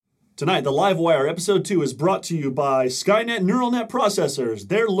Tonight, the Livewire Episode 2 is brought to you by Skynet Neural Net Processors.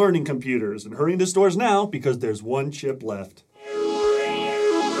 They're learning computers and hurrying to stores now because there's one chip left.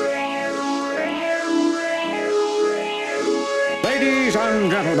 Ladies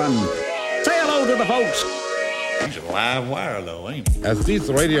and gentlemen, say hello to the folks. He's a live wire, though, ain't he? As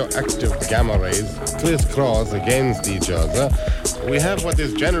these radioactive gamma rays crisscross against each other, we have what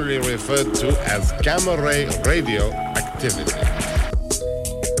is generally referred to as gamma ray radioactivity.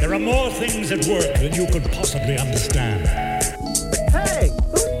 There are more things at work than you could possibly understand. Hey,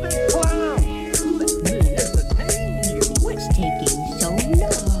 who's this clown? Let me entertain you. What's taking so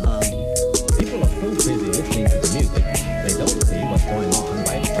long? People are so busy listening to the music, they don't see what's going on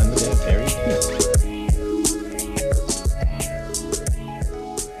right under their very feet.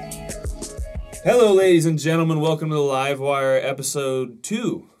 Hello, ladies and gentlemen. Welcome to the Livewire Episode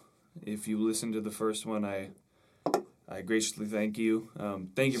 2. If you listened to the first one, I graciously thank you.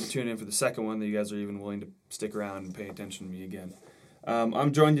 Thank you for tuning in for the second one, that you guys are even willing to stick around and pay attention to me again.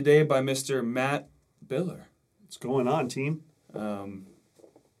 I'm joined today by Mr. Matt Biller. What's going on, team?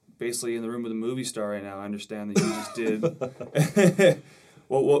 Basically in the room with a movie star right now. I understand that you just did.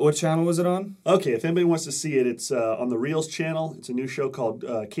 What channel was it on? Okay, if anybody wants to see it, it's on the Reels channel. It's a new show called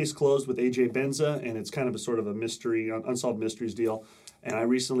Case Closed with AJ Benza, and it's kind of a sort of a mystery, unsolved mysteries deal. And I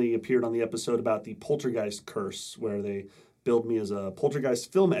recently appeared on the episode about the poltergeist curse, where they billed me as a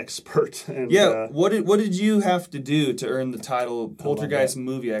poltergeist film expert. And, what did you have to do to earn the title poltergeist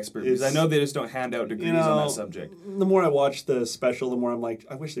movie expert? Because I know they just don't hand out degrees on that subject. The more I watch the special, the more I'm like,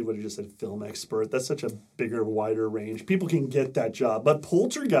 I wish they would have just said film expert. That's such a bigger, wider range. People can get that job, but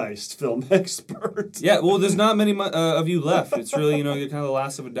poltergeist film expert. Yeah, well, there's not many of you left. It's really, you're kind of the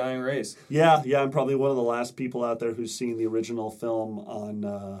last of a dying race. Yeah, I'm probably one of the last people out there who's seen the original film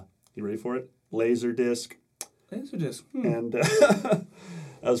on, you ready for it? Laserdisc. And that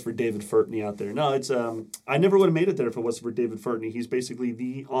was for David Furtney out there. No, it's I never would have made it there if it wasn't for David Furtney. He's basically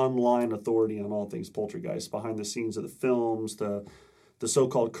the online authority on all things poltergeist, behind the scenes of the films, the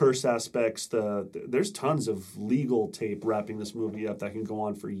so-called curse aspects. There's tons of legal tape wrapping this movie up that can go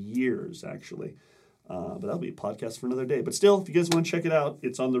on for years, actually. But that'll be a podcast for another day. But still, if you guys want to check it out,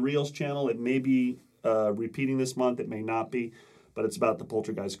 it's on the Reels channel. It may be repeating this month. It may not be. But it's about the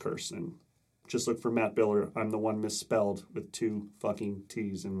poltergeist curse. And just look for Matt Biller. I'm the one misspelled with 2 fucking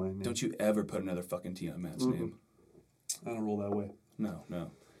T's in my name. Don't you ever put another fucking T on Matt's name. I don't roll that way. No.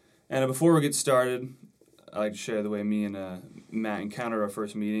 And before we get started, I'd like to share the way me and Matt encountered our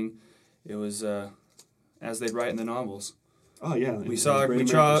first meeting. It was as they'd write in the novels. Oh, yeah. We saw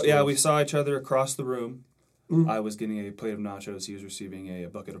each other across the room. Mm-hmm. I was getting a plate of nachos. He was receiving a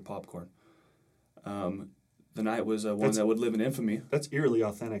bucket of popcorn. The night was one that would live in infamy. That's eerily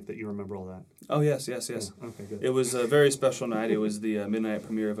authentic that you remember all that. Oh, yes. Yeah, okay, good. It was a very special night. It was the midnight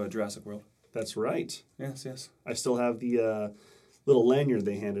premiere of Jurassic World. That's right. Yes. I still have the little lanyard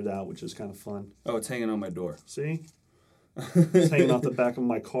they handed out, which is kind of fun. Oh, it's hanging on my door. See? It's hanging off the back of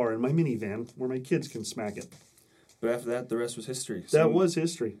my car in my minivan where my kids can smack it. But after that, the rest was history. That was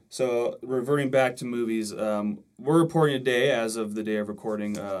history. So, reverting back to movies, we're reporting today, as of the day of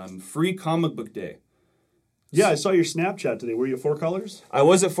recording, on Free Comic Book Day. Yeah, I saw your Snapchat today. Were you at 4 Colors? I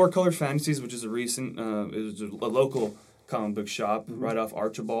was at 4 Color Fantasies, which is a recent, it was a local comic book shop right off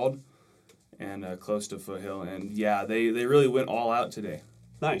Archibald and close to Foothill. And yeah, they really went all out today.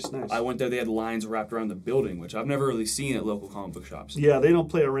 Nice. I went there, they had lines wrapped around the building, which I've never really seen at local comic book shops. Yeah, they don't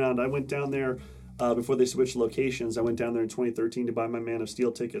play around. I went down there before they switched locations. I went down there in 2013 to buy my Man of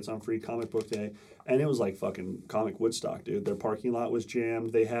Steel tickets on Free Comic Book Day. And it was like fucking comic Woodstock, dude. Their parking lot was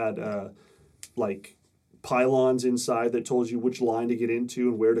jammed. They had, pylons inside that told you which line to get into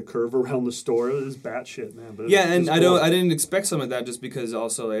and where to curve around the store. It was batshit, man. But yeah, and cool. I didn't expect something like that, just because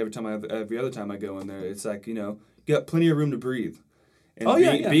also every other time I go in there, it's like, you got plenty of room to breathe.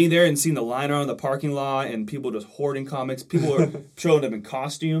 And being there and seeing the line around the parking lot and people just hoarding comics, people are showing up in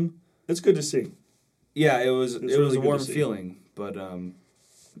costume. It's good to see. Yeah, it was really a warm feeling. But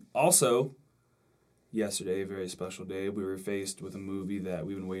also, yesterday, a very special day, we were faced with a movie that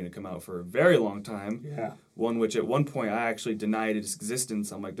we've been waiting to come out for a very long time. Yeah. One which at one point I actually denied its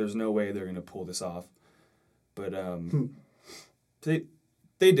existence. I'm like, there's no way they're going to pull this off. But they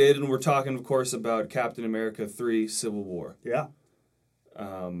did, and we're talking, of course, about Captain America 3 Civil War. Yeah.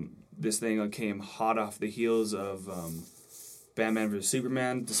 This thing came hot off the heels of Batman vs.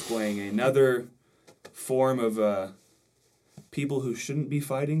 Superman, displaying another form of people who shouldn't be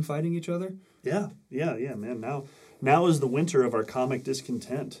fighting each other. Yeah, man. Now is the winter of our comic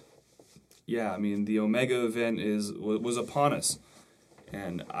discontent. Yeah, I mean, the Omega event was upon us,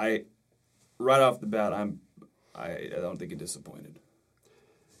 and right off the bat, I don't think it disappointed.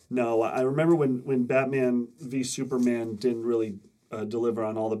 No, I remember when Batman v Superman didn't really deliver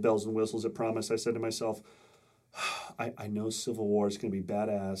on all the bells and whistles it promised. I said to myself, I know Civil War is going to be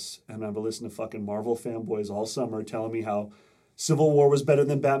badass, and I've been listening to fucking Marvel fanboys all summer telling me how Civil War was better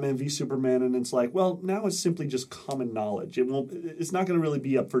than Batman v Superman, and it's like, well, now it's simply just common knowledge. It's not going to really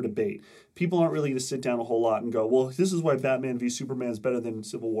be up for debate. People aren't really going to sit down a whole lot and go, well, this is why Batman v Superman is better than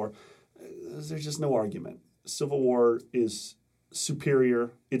Civil War. There's just no argument. Civil War is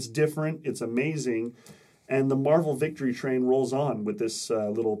superior. It's different. It's amazing. And the Marvel victory train rolls on with this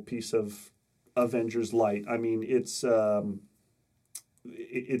little piece of Avengers Light. I mean, it's one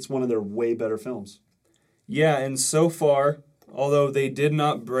of their way better films. Yeah, and so far, although they did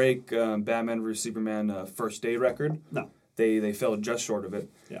not break Batman vs Superman first day record, no, they fell just short of it.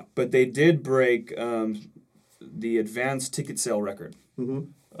 Yeah, but they did break the advanced ticket sale record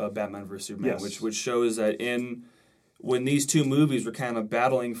of Batman vs Superman, yes. which shows that when these two movies were kind of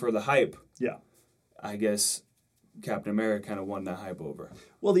battling for the hype, yeah, I guess Captain America kind of won that hype over.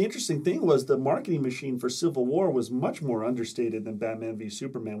 Well, the interesting thing was the marketing machine for Civil War was much more understated than Batman v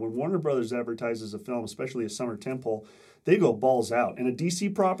Superman. When Warner Brothers advertises a film, especially a summer tentpole, they go balls out. And a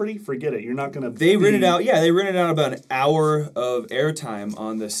DC property, forget it. You're not going to. They rented out about an hour of airtime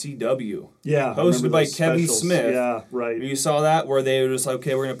on the CW. Yeah, hosted by Kevin specials. Smith. Yeah, right. You saw that where they were just like,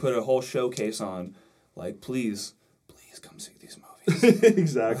 okay, we're going to put a whole showcase on. Like, please come see these movies.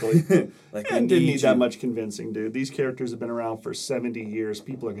 Exactly. Like, and didn't need that much convincing, dude. These characters have been around for 70 years.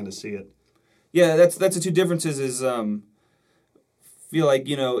 People are going to see it. Yeah, that's the two differences is feel like,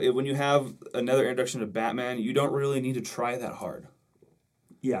 when you have another introduction to Batman, you don't really need to try that hard.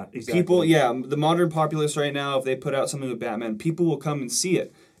 Yeah, exactly. People, the modern populace right now, if they put out something with Batman, people will come and see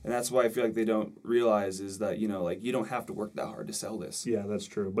it. And that's why I feel like they don't realize is that, you don't have to work that hard to sell this. Yeah, that's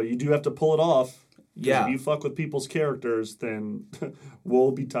true. But you do have to pull it off. Yeah. If you fuck with people's characters, then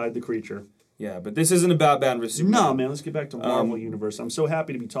woe betide the creature. Yeah, but this isn't about Batman vs. Superman. No, man, let's get back to Marvel Universe. I'm so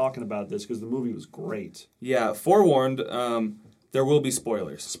happy to be talking about this because the movie was great. Yeah, forewarned, there will be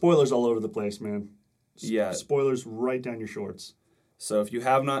spoilers. Spoilers all over the place, man. Yeah. Spoilers right down your shorts. So if you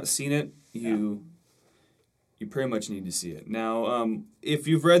have not seen it, you pretty much need to see it. Now, if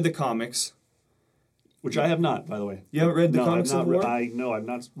you've read the comics... Which I have not, by the way. You haven't read the comics Civil War? I've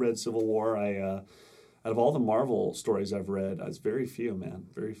not read Civil War. Out of all the Marvel stories I've read, it's very few, man.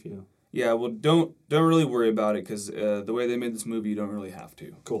 Very few. Yeah, well, don't really worry about it because the way they made this movie, you don't really have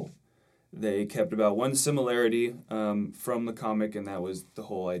to. Cool. They kept about one similarity from the comic, and that was the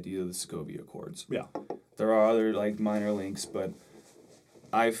whole idea of the Sokovia Accords. Yeah. There are other minor links, but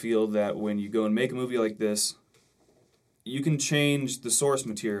I feel that when you go and make a movie like this, you can change the source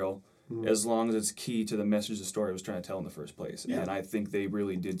material as long as it's key to the message the story was trying to tell in the first place. Yeah. And I think they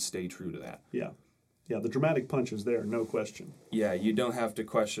really did stay true to that. Yeah. Yeah, the dramatic punch is there, no question. Yeah, you don't have to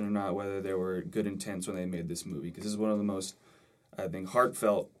question or not whether there were good intents when they made this movie, because this is one of the most, I think,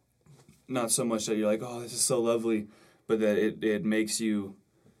 heartfelt, not so much that you're like, oh, this is so lovely, but that it makes you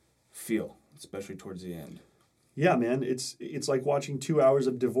feel, especially towards the end. Yeah, man, it's like watching 2 hours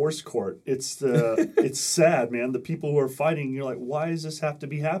of divorce court. It's it's sad, man. The people who are fighting, you're like, why does this have to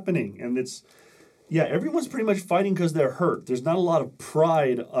be happening? And everyone's pretty much fighting because they're hurt. There's not a lot of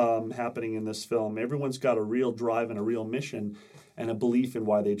pride happening in this film. Everyone's got a real drive and a real mission and a belief in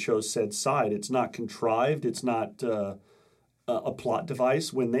why they chose said side. It's not contrived. It's not a plot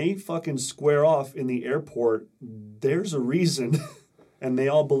device. When they fucking square off in the airport, there's a reason. And they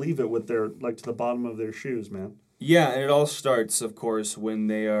all believe it with their, to the bottom of their shoes, man. Yeah, and it all starts, of course, when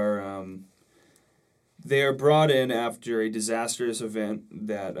they are brought in after a disastrous event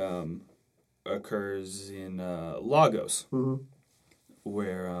that occurs in Lagos,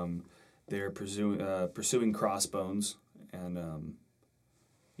 where they're pursuing Crossbones, and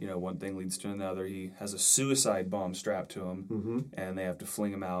one thing leads to another. He has a suicide bomb strapped to him, and they have to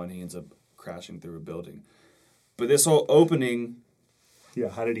fling him out, and he ends up crashing through a building. But this whole opening... Yeah,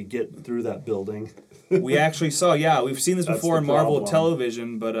 how did he get through that building? We actually saw, we've seen this before in Marvel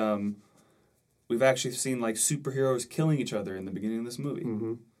television, but we've actually seen superheroes killing each other in the beginning of this movie.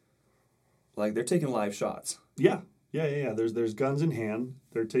 Mm-hmm. They're taking live shots. Yeah. There's guns in hand.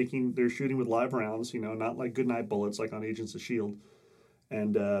 They're shooting with live rounds. Not like goodnight bullets like on Agents of S.H.I.E.L.D.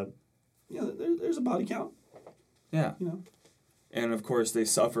 And there's a body count. Yeah. And of course they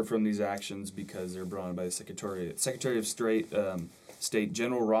suffer from these actions because they're brought in by the Secretary of State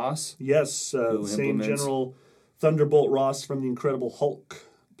General Ross. Yes, same General Thunderbolt Ross from The Incredible Hulk,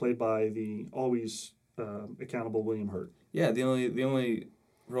 played by the always accountable William Hurt. Yeah, the only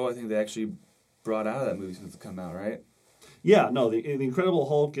role I think they actually brought out of that movie since it's come out, right? Yeah, no, the Incredible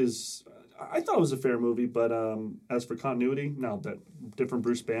Hulk is... I thought it was a fair movie, but as for continuity, no, that different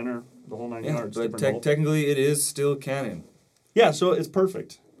Bruce Banner, the whole 9 yards. But technically, it is still canon. Yeah, so it's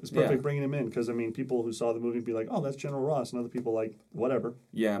perfect. It's perfect bringing him in because, I mean, people who saw the movie be like, oh, that's General Ross, and other people like, whatever.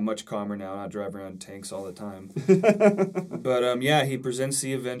 Yeah, much calmer now, not driving around tanks all the time. But, he presents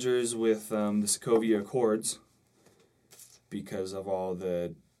the Avengers with the Sokovia Accords because of all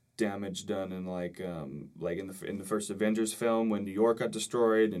the damage done in, in the first Avengers film when New York got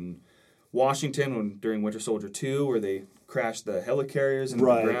destroyed, and Washington during Winter Soldier 2 where they crashed the helicarriers into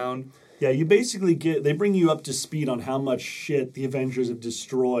the ground. Yeah, you basically they bring you up to speed on how much shit the Avengers have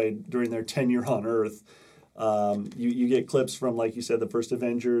destroyed during their tenure on Earth. You get clips from, like you said, the first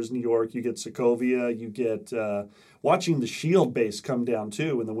Avengers, New York. You get Sokovia. You get watching the S.H.I.E.L.D. base come down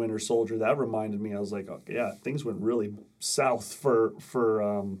too in the Winter Soldier. That reminded me. I was like, okay, yeah, things went really south for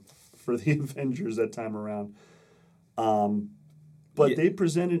the Avengers that time around. But they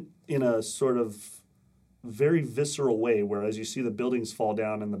presented in a sort of very visceral way, where as you see the buildings fall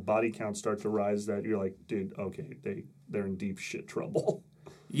down and the body counts start to rise, that you're like, dude, okay, they're in deep shit trouble.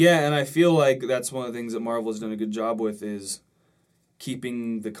 Yeah, and I feel like that's one of the things that Marvel has done a good job with is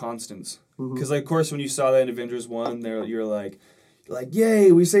keeping the constants. Because, of course, when you saw that in Avengers 1, you're like,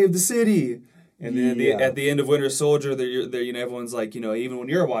 yay, we saved the city. And then at the end of Winter Soldier, everyone's like, even when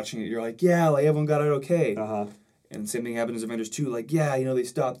you're watching it, you're like, yeah, like everyone got it okay. And the same thing happened in Avengers 2, like, they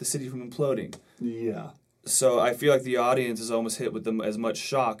stopped the city from imploding. Yeah. So I feel like the audience is almost hit with them as much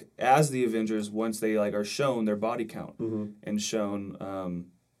shock as the Avengers once they are shown their body count and shown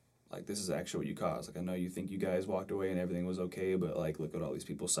this is actually what you caused. Like, I know you think you guys walked away and everything was okay, but look at all these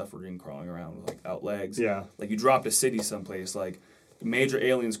people suffering, crawling around with out legs. Yeah. Like, you dropped a city someplace, major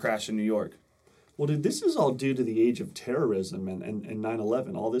aliens crashed in New York. Well, dude, this is all due to the age of terrorism and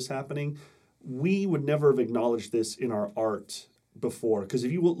 9/11. All this happening, we would never have acknowledged this in our art before. Because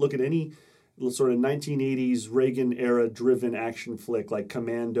if you look at any sort of 1980s Reagan-era driven action flick like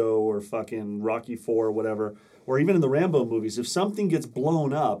Commando or fucking Rocky IV or whatever, or even in the Rambo movies, if something gets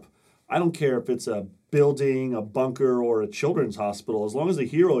blown up, I don't care if it's a building, a bunker, or a children's hospital, as long as the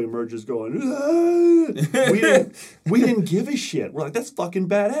hero emerges going, we didn't give a shit. We're like, that's fucking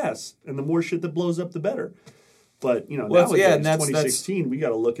badass. And the more shit that blows up, the better. But, nowadays, 2016, we got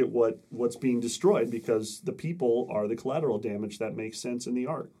to look at what's being destroyed because the people are the collateral damage that makes sense in the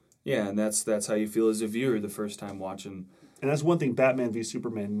art. Yeah, and that's how you feel as a viewer the first time watching. And that's one thing Batman v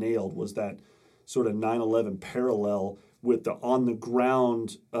Superman nailed, was that sort of 9/11 parallel with the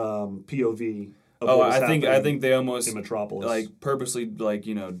on-the-ground POV of what was happening I think they almost in Metropolis. Purposely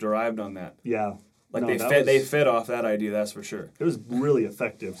derived on that. Yeah. They fed off that idea, that's for sure. It was really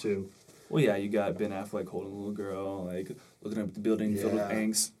effective, too. Well, yeah, you got Ben Affleck holding a little girl, looking up at the building filled with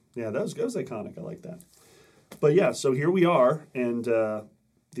angst. Yeah, that was iconic. I like that. But yeah, so here we are, and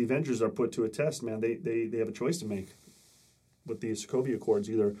the Avengers are put to a test, man. They have a choice to make with the Sokovia Accords.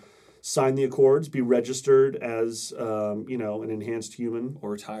 Either sign the Accords, be registered as, an enhanced human.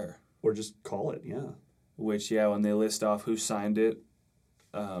 Or retire. Or just call it, yeah. Which, when they list off who signed it,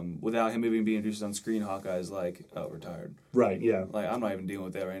 without him even being introduced on screen, Hawkeye's like, oh, retired. Right, yeah. I'm not even dealing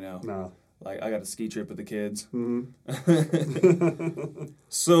with that right now. No. I got a ski trip with the kids. Mm-hmm.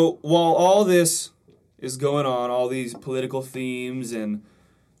 So, while all this is going on, all these political themes and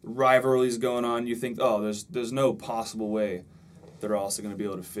rivalries going on, you think, oh, there's no possible way they're also going to be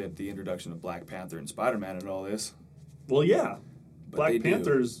able to fit the introduction of Black Panther and Spider-Man and all this. Well, yeah. But Black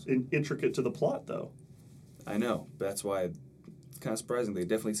Panther's intricate to the plot, though. I know. That's why it's kind of surprising. They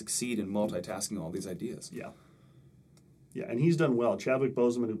definitely succeed in multitasking all these ideas. Yeah. Yeah, and he's done well. Chadwick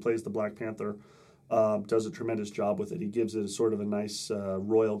Boseman, who plays the Black Panther, does a tremendous job with it. He gives it a sort of a nice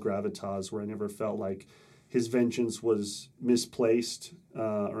royal gravitas where I never felt like his vengeance was misplaced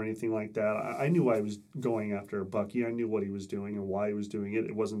or anything like that. I knew why he was going after Bucky. I knew what he was doing and why he was doing it.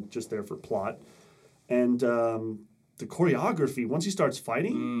 It wasn't just there for plot. And the choreography, once he starts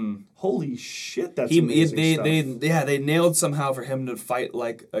fighting, holy shit, that's amazing stuff. They nailed somehow for him to fight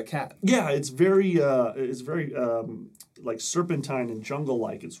like a cat. Yeah, it's very like serpentine and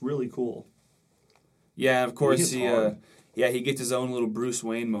jungle-like. It's really cool. Yeah, of course, he gets his own little Bruce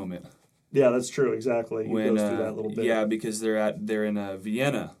Wayne moment. Yeah, that's true, exactly. He goes through that little bit. Yeah, because they're in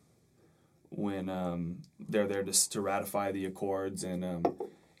Vienna when they're there to ratify the Accords, and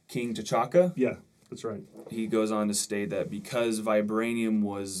King T'Chaka. Yeah, that's right. He goes on to state that because vibranium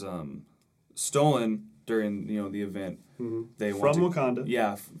was stolen during the event, they from Wakanda.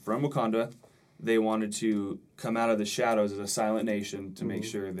 Yeah, from Wakanda. They wanted to come out of the shadows as a silent nation to make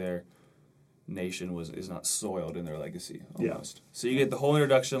sure their nation is not soiled in their legacy, almost. Yeah. So you get the whole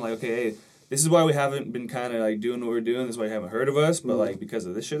introduction, like, okay, hey, this is why we haven't been kind of like doing what we're doing. This is why you haven't heard of us. But like because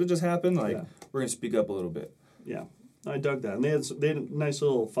of this shit that just happened, like we're gonna speak up a little bit. Yeah, I dug that, and they had nice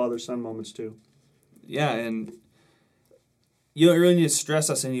little father-son moments too. Yeah, and you don't really need to stress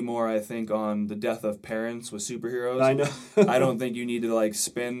us anymore, I think, on the death of parents with superheroes. I know. I don't think you need to, like,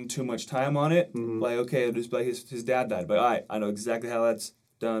 spend too much time on it. Mm-hmm. Like, okay, it'll just be like his dad died. But, all right, I know exactly how that's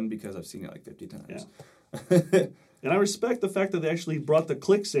done because I've seen it, like, 50 times. Yeah. And I respect the fact that they actually brought the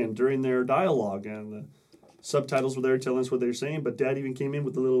clicks in during their dialogue, and the subtitles were there telling us what they were saying, but Dad even came in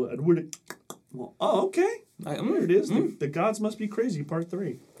with the little... Well, oh, okay. There it is. The Gods Must Be Crazy, Part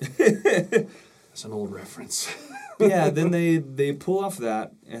 3. That's an old reference. Yeah, then they pull off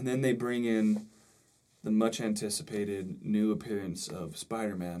that, and then they bring in the much-anticipated new appearance of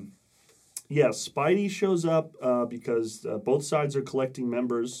Spider-Man. Yeah, Spidey shows up because both sides are collecting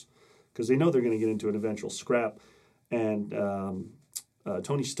members because they know they're going to get into an eventual scrap. And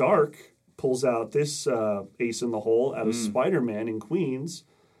Tony Stark pulls out this ace in the hole out of Spider-Man in Queens.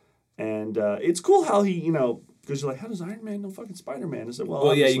 And it's cool how he, because you're like, how does Iron Man know fucking Spider-Man? Is it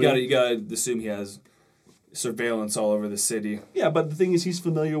well, yeah, you gotta assume he has surveillance all over the city. Yeah, but the thing is, he's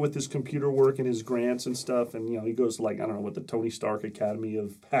familiar with his computer work and his grants and stuff, and he goes to, like, I don't know what the Tony Stark Academy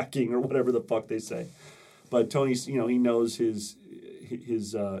of Hacking or whatever the fuck they say. But Tony's, he knows his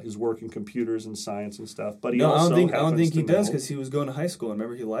work in computers and science and stuff. But I don't think he does because he was going to high school, and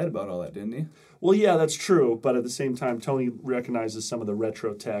remember he lied about all that, didn't he? Well, yeah, that's true. But at the same time, Tony recognizes some of the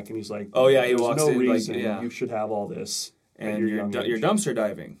retro tech, and he's like, "Oh yeah, he there's walks no in reason like, yeah. you should have all this." And you're dumpster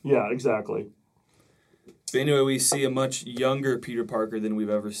diving. Yeah, exactly. But anyway, we see a much younger Peter Parker than we've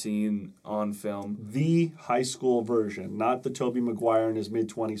ever seen on film. The high school version, not the Tobey Maguire in his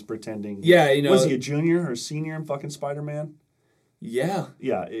mid-20s pretending. Yeah, Was he a junior or senior in fucking Spider-Man? Yeah.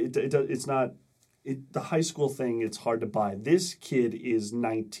 Yeah, it's not... the high school thing, it's hard to buy. This kid is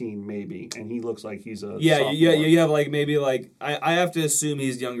 19 maybe, and he looks like he's a sophomore. You have like maybe like... I have to assume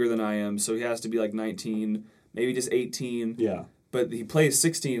he's younger than I am, so he has to be like 19, maybe just 18. Yeah. But he plays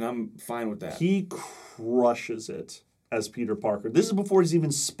 16, I'm fine with that. He crushes it as Peter Parker. This is before he's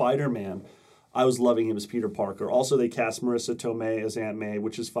even Spider-Man. I was loving him as Peter Parker. Also, they cast Marissa Tomei as Aunt May,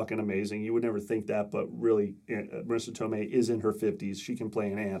 which is fucking amazing. You would never think that, but really, Marissa Tomei is in her 50s. She can play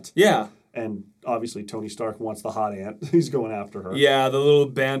an aunt. Yeah. And obviously, Tony Stark wants the hot aunt. He's going after her. Yeah, the little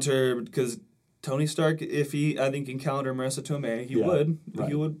banter, because Tony Stark, if he, I think, encountered Marissa Tomei, he would. Right.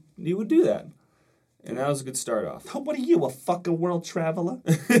 He would do that. And that was a good start off. What are you, a fucking world traveler?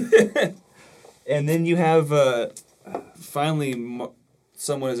 And then you have, finally,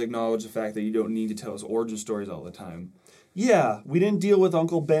 someone has acknowledged the fact that you don't need to tell us origin stories all the time. Yeah, we didn't deal with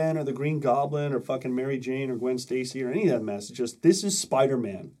Uncle Ben or the Green Goblin or fucking Mary Jane or Gwen Stacy or any of that mess. It's just, this is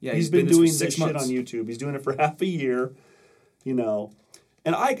Spider-Man. Yeah, he's been doing this shit on YouTube. He's doing it for half a year,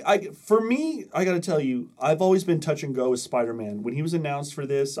 And for me, I got to tell you, I've always been touch and go with Spider-Man. When he was announced for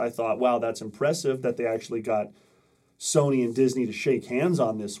this, I thought, wow, that's impressive that they actually got Sony and Disney to shake hands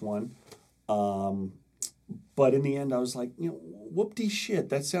on this one. But in the end, I was like, whoop-de-shit,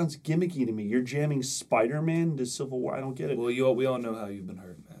 that sounds gimmicky to me. You're jamming Spider-Man into Civil War? I don't get it. Well, we all know how you've been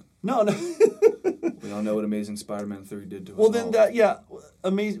hurt, man. No. We all know what Amazing Spider-Man 3 did to us. Well, then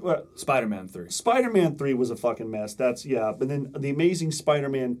Amazing... Spider-Man 3. Spider-Man 3 was a fucking mess. But then the Amazing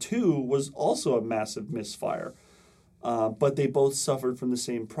Spider-Man 2 was also a massive misfire. But they both suffered from the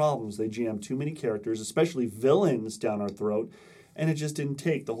same problems. They jammed too many characters, especially villains, down our throat, and it just didn't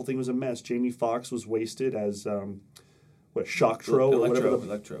take. The whole thing was a mess. Jamie Foxx was wasted as... Shocktro or whatever the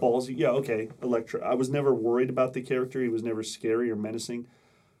Electro. balls. Yeah, okay, Electro. I was never worried about the character. He was never scary or menacing.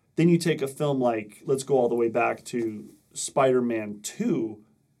 Then you take a film like, let's go all the way back to Spider-Man 2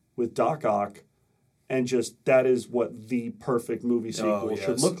 with Doc Ock, and just that is what the perfect movie sequel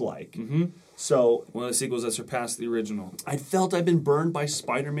should look like. Mm-hmm. So one of the sequels that surpassed the original. I felt I've been burned by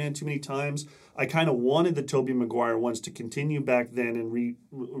Spider-Man too many times. I kind of wanted the Tobey Maguire ones to continue back then and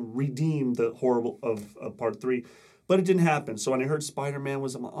redeem the horrible of Part 3. But it didn't happen. So when I heard Spider-Man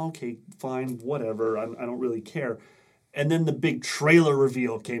was, I'm like, okay, fine, whatever. I don't really care. And then the big trailer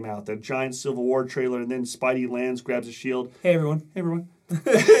reveal came out, the giant Civil War trailer, and then Spidey lands, grabs a shield. Hey, everyone.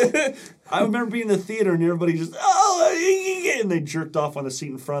 I remember being in the theater and everybody just, and they jerked off on the seat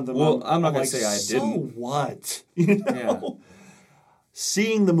in front of them. Well, I'm not going to say I didn't. So what? Yeah.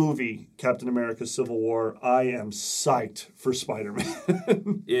 Seeing the movie Captain America Civil War, I am psyched for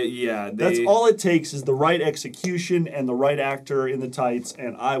Spider-Man. That's all it takes is the right execution and the right actor in the tights,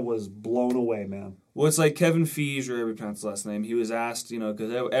 and I was blown away, man. Well, it's like Kevin Feige, or however you pronounce his last name, he was asked,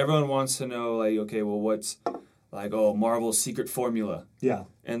 because everyone wants to know, like, okay, well, what's, like, Marvel's secret formula? Yeah.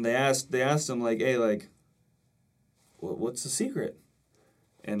 And they asked him, like, hey, like, what's the secret?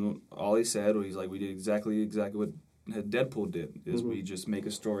 And all he said was, he's like, we did exactly what Deadpool did, is we just make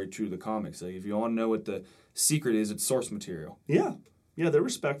a story true to the comics. Like, if you want to know what the secret is, it's source material. Yeah. Yeah, they're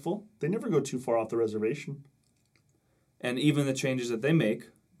respectful. They never go too far off the reservation. And even the changes that they make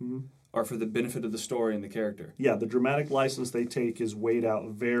are for the benefit of the story and the character. Yeah, the dramatic license they take is weighed out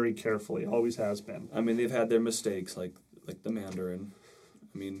very carefully. Always has been. I mean, they've had their mistakes, like the Mandarin.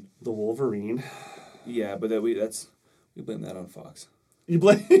 I mean, the Wolverine. Yeah, but we blame that on Fox. You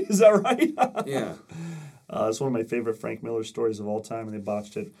blame? Is that right? Yeah. It's one of my favorite Frank Miller stories of all time, and they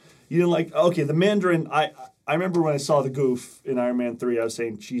botched it. You didn't like... Okay, the Mandarin... I remember when I saw the goof in Iron Man 3, I was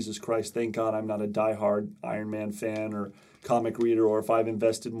saying, Jesus Christ, thank God I'm not a diehard Iron Man fan or comic reader, or if I've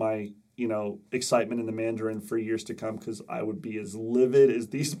invested my, excitement in the Mandarin for years to come, because I would be as livid as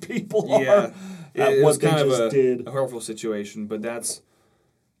these people are at what they just did. A horrible situation, but that's...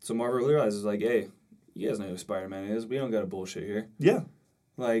 So Marvel realizes, like, hey, you guys know who Spider-Man is. We don't got to bullshit here. Yeah.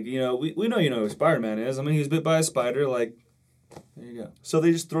 Like, we know you know who Spider-Man is. I mean, he was bit by a spider, like... There you go. So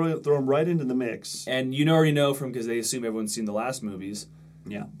they just throw him right into the mix. And you already know from, because they assume everyone's seen the last movies.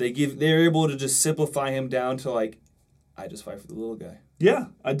 Yeah. They're able to just simplify him down to, like, I just fight for the little guy. Yeah,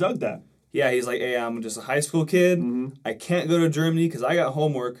 I dug that. Yeah, he's like, hey, I'm just a high school kid. I can't go to Germany because I got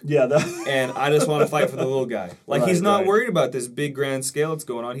homework. Yeah. And I just want to fight for the little guy. Like, he's not worried about this big grand scale that's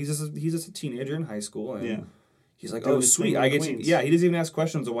going on. He's just a teenager in high school. And he's like, oh, sweet. I get you. Yeah, he doesn't even ask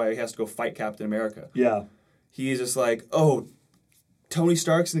questions of why he has to go fight Captain America. Yeah. He's just like, oh, Tony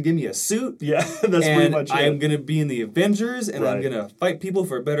Stark's going to give me a suit. Yeah, that's pretty much it. I'm going to be in the Avengers, and I'm going to fight people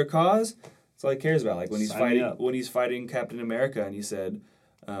for a better cause. That's all he cares about. Like, when he's fighting Captain America, and he said,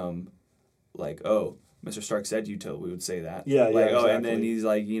 like, oh, Mr. Stark said we would say that. Yeah, like, exactly. Oh, and then he's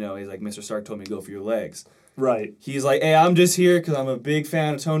like, Mr. Stark told me to go for your legs. Right. He's like, hey, I'm just here because I'm a big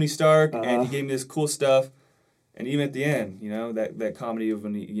fan of Tony Stark, and he gave me this cool stuff. And even at the end, that comedy of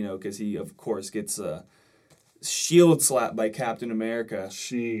when because he, of course, gets shield slapped by Captain America.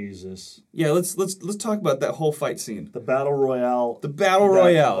 Jesus. Yeah, let's talk about that whole fight scene. The Battle Royale.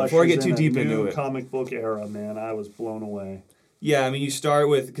 Before I get too deep into it. Comic book era, man. I was blown away. Yeah, I mean, you start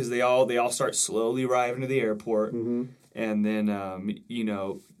with, because they all start slowly arriving to the airport, and then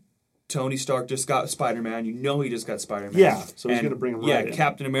Tony Stark just got Spider-Man. He just got Spider-Man. Yeah, so he's going to bring him right in. Yeah,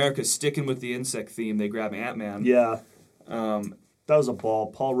 Captain America's sticking with the insect theme. They grab Ant-Man. Yeah. That was a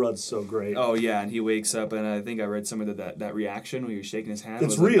ball. Paul Rudd's so great. Oh, yeah, and he wakes up, and I think I read some of that reaction when he was shaking his hand.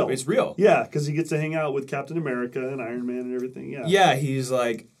 It's real. It's real. Yeah, because he gets to hang out with Captain America and Iron Man and everything. Yeah. Yeah, he's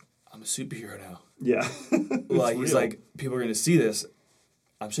like, I'm a superhero now. Yeah. Like, he's like, people are going to see this.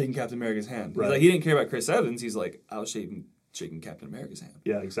 I'm shaking Captain America's hand. Right. He's like, he didn't care about Chris Evans. He's like, I was shaking Captain America's hand.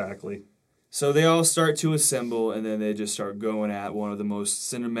 Yeah, exactly. So they all start to assemble, and then they just start going at one of the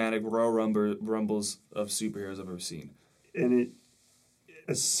most cinematic Royal Rumbles of superheroes I've ever seen. And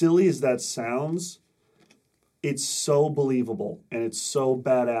as silly as that sounds, it's so believable, and it's so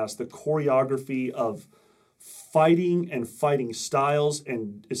badass. The choreography of fighting and fighting styles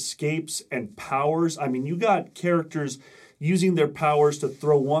and escapes and powers. I mean, you got characters using their powers to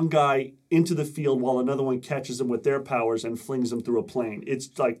throw one guy into the field while another one catches them with their powers and flings them through a plane.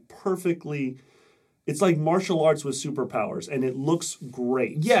 It's like perfectly... It's like martial arts with superpowers, and it looks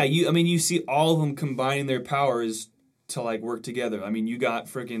great. Yeah, you see all of them combining their powers to, like, work together. I mean, you got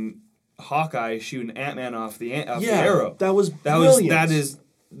freaking Hawkeye shooting Ant-Man off the arrow. That was brilliant.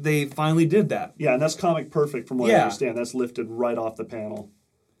 They finally did that. Yeah, and that's comic perfect from what I understand. That's lifted right off the panel.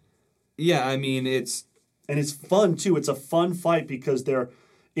 Yeah, I mean, it's... And it's fun, too. It's a fun fight because they're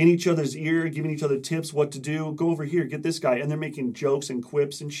in each other's ear, giving each other tips what to do. Go over here, get this guy. And they're making jokes and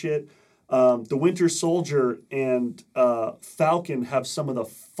quips and shit. The Winter Soldier and Falcon have some of the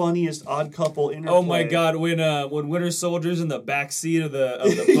funniest odd couple interplay. Oh my God! When Winter Soldier's in the back seat of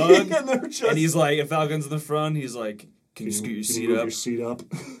the bug, and he's like, if Falcon's in the front, he's like, "Can you scoot your seat up?" Your seat up,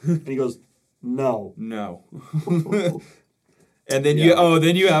 and he goes, "No." And then you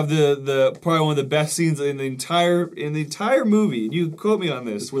have the probably one of the best scenes in the entire movie. You quote me on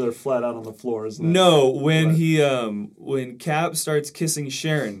this. It's where they're flat out on the floor, isn't it? No, when when Cap starts kissing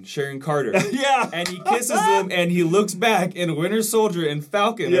Sharon Carter. Yeah. And he kisses him and he looks back and Winter Soldier and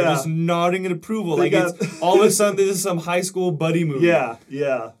Falcon are just nodding in approval. It's all of a sudden this is some high school buddy movie. Yeah.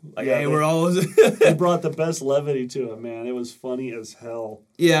 Hey, we're all they brought the best levity to it, man. It was funny as hell.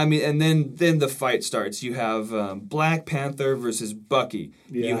 Yeah, I mean, and then the fight starts. You have Black Panther versus Bucky.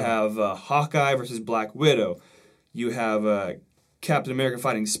 Yeah. You have Hawkeye versus Black Widow. You have Captain America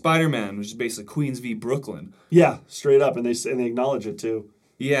fighting Spider-Man, which is basically Queens v. Brooklyn. Yeah, straight up, and they acknowledge it too.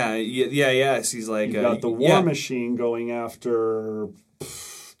 Yeah. He's like, you got the War Machine going after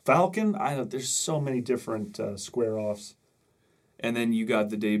Falcon. There's so many different square offs. And then you got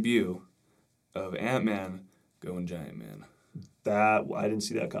the debut of Ant-Man going Giant Man. That I didn't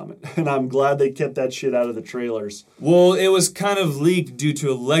see that comment, and I'm glad they kept that shit out of the trailers. Well, it was kind of leaked due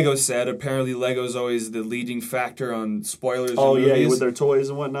to a Lego set. Apparently, Lego's always the leading factor on spoilers. Oh in yeah, movies. with their toys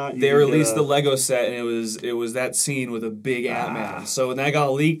and whatnot. They released the Lego set, and it was that scene with a big Ant-Man. So when that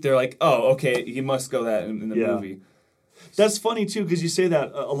got leaked, they're like, "Oh, okay, you must go that in the movie." That's funny too, because you say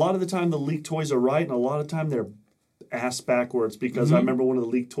that a lot of the time the leaked toys are right, and a lot of the time they're ass backwards. Because I remember one of the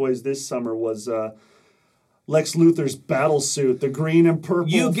leaked toys this summer was. Lex Luthor's battle suit, the green and purple.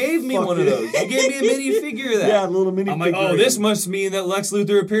 You gave me one of those. You gave me a minifigure of that. Yeah, a little minifigure. I'm like, oh, this must mean that Lex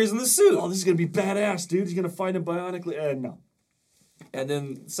Luthor appears in the suit. Oh, this is going to be badass, dude. He's going to fight him bionically. No. And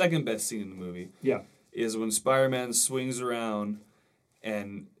then second best scene in the movie is when Spider-Man swings around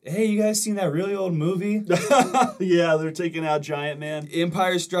and, hey, you guys seen that really old movie? Yeah, they're taking out Giant Man.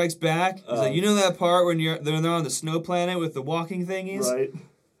 Empire Strikes Back. He's like, you know that part when they're on the snow planet with the walking thingies? Right.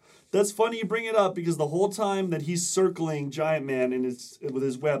 That's funny you bring it up because the whole time that he's circling Giant Man with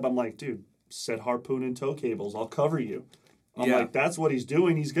his web, I'm like, dude, set harpoon and tow cables. I'll cover you. I'm like, that's what he's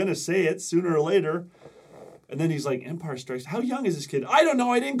doing. He's going to say it sooner or later. And then he's like, Empire Strikes. How young is this kid? I don't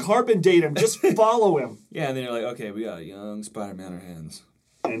know. I didn't carbon date him. Just follow him. Yeah, and then you're like, okay, we got a young Spider-Man on our hands.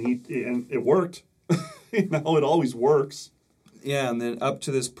 And it worked. It always works. Yeah, and then up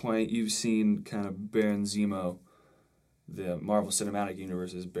to this point, you've seen kind of Baron Zemo. The Marvel Cinematic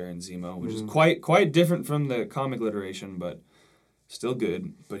Universe's Baron Zemo, which is quite different from the comic iteration, but still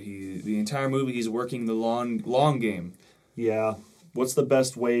good. But the entire movie, he's working the long game. Yeah. What's the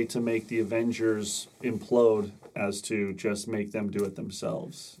best way to make the Avengers implode as to just make them do it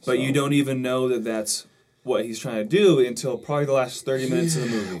themselves? But you don't even know that that's what he's trying to do until probably the last 30 minutes of the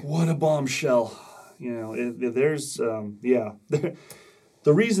movie. What a bombshell.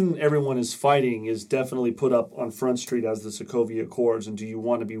 The reason everyone is fighting is definitely put up on Front Street as the Sokovia Accords, and do you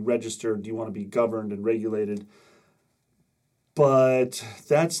want to be registered? Do you want to be governed and regulated? But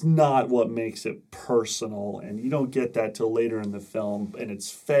that's not what makes it personal, and you don't get that till later in the film, and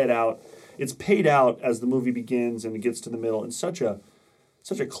it's paid out as the movie begins and it gets to the middle in such a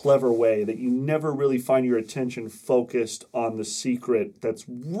clever way that you never really find your attention focused on the secret that's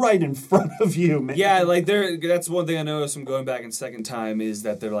right in front of you, man. Yeah, like that's one thing I noticed from going back in second time is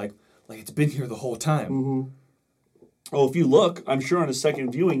that they're like it's been here the whole time. Mm-hmm. Oh, if you look, I'm sure on a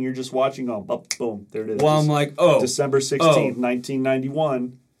second viewing you're just watching boom, there it is. Well, I'm like, December 16th,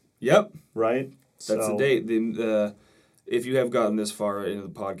 1991. Yep. Right? That's the date. If you have gotten this far into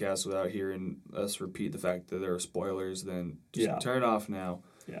the podcast without hearing us repeat the fact that there are spoilers, then just turn it off now.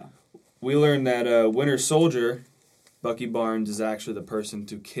 Yeah. We learned that Winter Soldier, Bucky Barnes, is actually the person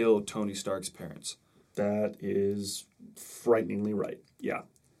to kill Tony Stark's parents. That is frighteningly right. Yeah.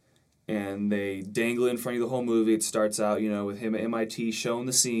 And they dangle in front of you the whole movie. It starts out, with him at MIT showing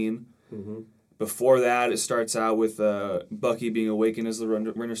the scene. Mm-hmm. Before that, it starts out with Bucky being awakened as the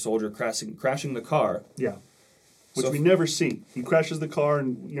Winter Soldier crashing the car. Yeah. Which we never see. He crashes the car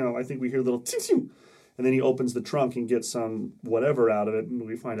and, I think we hear a little ting-ting. And then he opens the trunk and gets some whatever out of it. And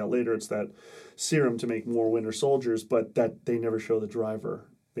we find out later it's that serum to make more Winter Soldiers. But that they never show the driver.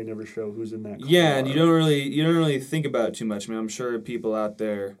 They never show who's in that car. Yeah, and you don't really think about it too much. I mean, I'm sure people out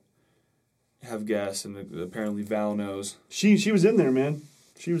there have guessed, and apparently Val knows. She was in there, man.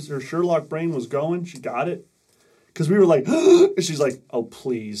 Her Sherlock brain was going. She got it. Because we were like, she's like, oh,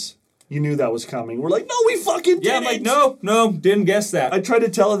 please. You knew that was coming. We're like, no, we fucking did I'm like, no, didn't guess that. I tried to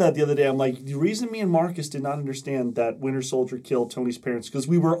tell her that the other day. I'm like, the reason me and Marcus did not understand that Winter Soldier killed Tony's parents because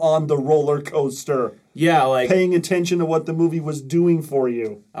we were on the roller coaster. Yeah, like... paying attention to what the movie was doing for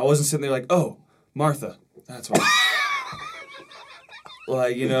you. I wasn't sitting there like, oh, Martha. That's why.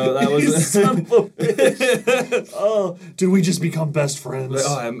 That was... You son of a bitch. Oh, did we just become best friends?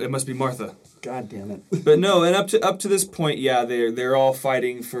 Like, it must be Martha. God damn it. But no, and up to this point, yeah, they're all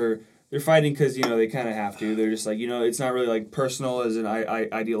fighting for... They're fighting because, they kind of have to. They're just like, it's not really like personal as in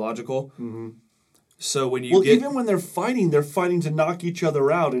ideological. Mm-hmm. So when you even when they're fighting to knock each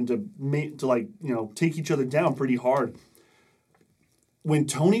other out and to take each other down pretty hard. When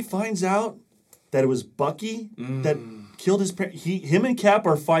Tony finds out that it was Bucky that killed his parents, him and Cap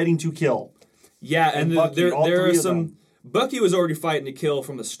are fighting to kill. Yeah, and Bucky, there are some... Bucky was already fighting to kill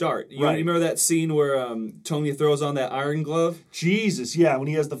from the start. You remember that scene where Tony throws on that iron glove? Jesus, yeah. When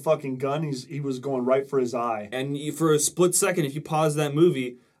he has the fucking gun, he was going right for his eye. And for a split second, if you pause that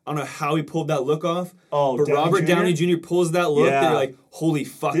movie, I don't know how he pulled that look off. Oh, but Downey Robert Jr.? Downey Jr. pulls that look. Yeah. They're like, holy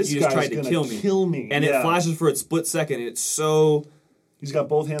fuck, This you just guy's tried to gonna kill me. And it flashes for a split second. And it's so... He's got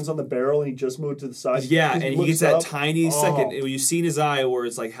both hands on the barrel and he just moved to the side. Yeah, and he gets that tiny second. You've seen his eye where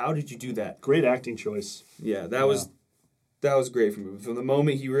it's like, how did you do that? Great acting choice. Yeah, that was... That was great from him. From the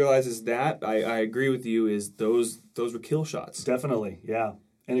moment he realizes that, I agree with you, is those were kill shots. Definitely, yeah.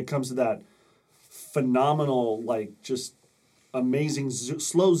 And it comes to that phenomenal, like, just amazing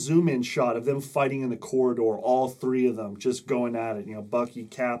slow zoom-in shot of them fighting in the corridor, all three of them just going at it, Bucky,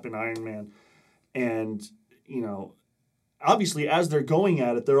 Cap, and Iron Man. And, obviously as they're going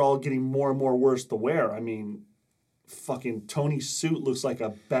at it, they're all getting more and more worse to wear. I mean, fucking Tony's suit looks like a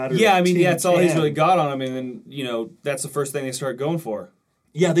battered that's all he's really got on him, and then, that's the first thing they start going for.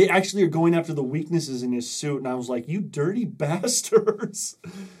 Yeah, they actually are going after the weaknesses in his suit, and I was like, you dirty bastards.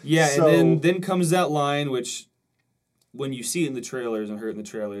 Yeah, so, and then comes that line, which, when you see it in the trailers and heard it in the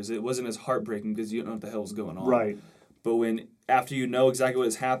trailers, it wasn't as heartbreaking because you don't know what the hell's going on. Right. But after you know exactly what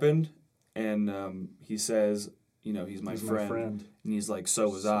has happened, and he says, he's my friend. And he's like, so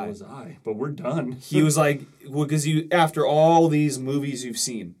was I. So was I. But we're done. He was like, because after all these movies you've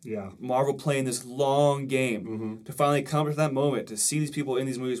seen, yeah, Marvel playing this long game, to finally come to that moment, to see these people in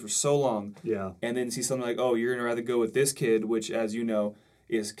these movies for so long, yeah, and then see something like, oh, you're going to rather go with this kid, which, as you know,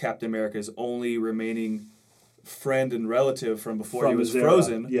 is Captain America's only remaining friend and relative from before he was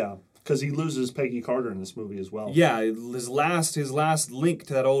frozen. Yeah, because he loses Peggy Carter in this movie as well. Yeah, his last link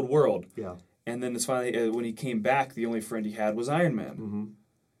to that old world. Yeah. And then it's finally, when he came back, the only friend he had was Iron Man. Mm-hmm.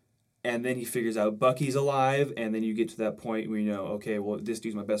 And then he figures out Bucky's alive, and then you get to that point where okay, well, this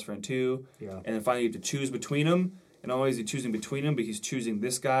dude's my best friend too. Yeah. And then finally you have to choose between them, and always he's choosing between them, but he's choosing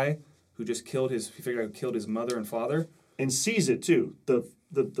this guy who just killed his mother and father. And sees it too.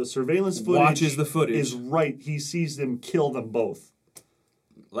 The surveillance footage watches the footage. Is right. He sees them kill them both.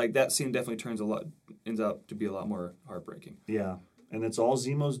 Like, that scene definitely ends out to be a lot more heartbreaking. Yeah. And it's all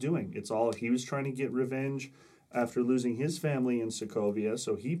Zemo's doing. It's all, he was trying to get revenge after losing his family in Sokovia,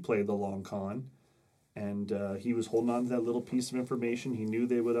 so he played the long con. And he was holding on to that little piece of information. He knew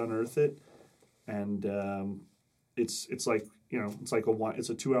they would unearth it. And it's like, it's like it's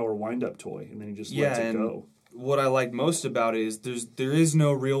a 2-hour wind-up toy, and then he just lets it go. What I like most about it is there is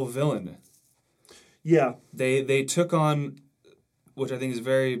no real villain. Yeah. They took on, which I think is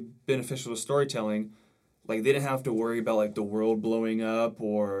very beneficial to storytelling, like, they didn't have to worry about, like, the world blowing up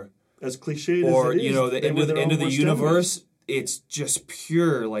or... As cliched as it is. The end of the universe. It's just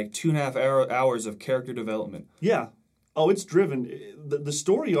pure, like, 2.5 hours of character development. Yeah. Oh, it's driven. The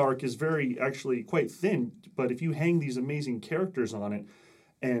story arc is actually quite thin, but if you hang these amazing characters on it,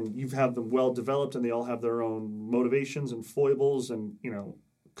 and you have them well developed, and they all have their own motivations and foibles and,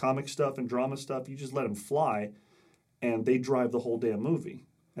 comic stuff and drama stuff, you just let them fly, and they drive the whole damn movie.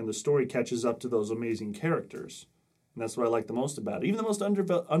 And the story catches up to those amazing characters. And that's what I like the most about it. Even the most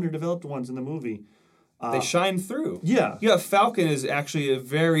underdeveloped ones in the movie. They shine through. Yeah. Yeah, Falcon is actually a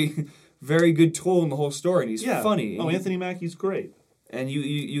very, very good tool in the whole story, and he's funny. Oh, Anthony Mackie's great. And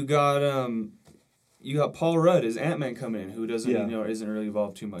you got Paul Rudd as Ant-Man coming in, who doesn't isn't really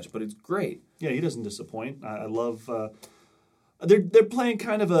involved too much, but it's great. Yeah, he doesn't disappoint. I love... They're playing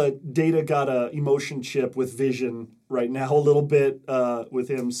kind of a Data got a emotion chip with Vision right now a little bit with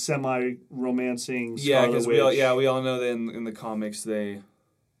him semi-romancing Scarlet Witch. We all know that in the comics they're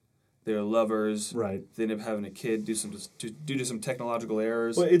lovers. Right. They end up having a kid due to some technological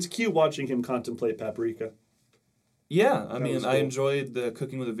errors. Well, it's cute watching him contemplate Paprika. Yeah, I mean, I enjoyed the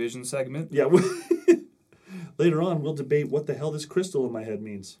Cooking with a Vision segment. Yeah. Later on, we'll debate what the hell this crystal in my head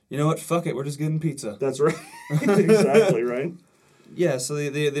means. You know what? Fuck it. We're just getting pizza. That's right. Exactly, right? Yeah, so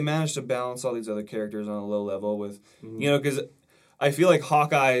they managed to balance all these other characters on a low level with, because I feel like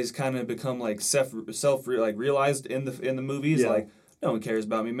Hawkeye's kind of become like realized in the movies. Yeah. Like, no one cares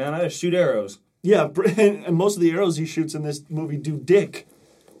about me, man. I just shoot arrows. Yeah, and most of the arrows he shoots in this movie do dick.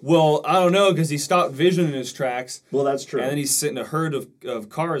 Well, I don't know, because he stopped Vision in his tracks. Well, that's true. And then he's sitting a herd of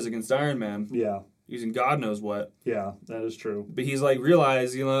cars against Iron Man. Yeah. Using God knows what. Yeah, that is true. But he's like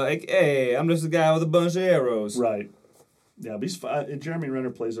realized, like, hey, I'm just a guy with a bunch of arrows. Right. Yeah, but Jeremy Renner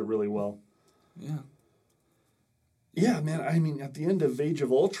plays it really well. Yeah. Yeah, man, I mean, at the end of Age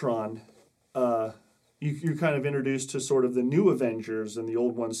of Ultron, you're kind of introduced to sort of the new Avengers, and the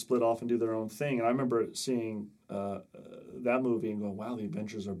old ones split off and do their own thing. And I remember seeing that movie and going, wow, the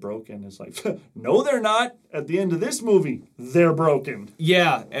Avengers are broken. It's like, no, they're not. At the end of this movie, they're broken.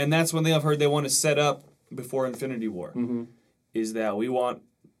 Yeah, and that's one thing I've heard they want to set up before Infinity War, is that we want,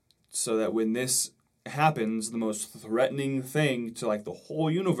 so that when this happens, the most threatening thing to, like, the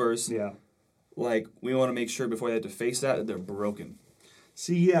whole universe, like, we want to make sure before they have to face that they're broken.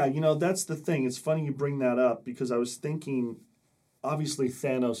 See, yeah, that's the thing. It's funny you bring that up, because I was thinking, obviously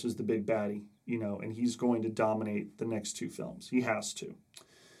Thanos is the big baddie, and he's going to dominate the next two films. He has to.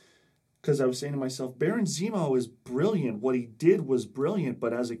 Because I was saying to myself, Baron Zemo is brilliant. What he did was brilliant,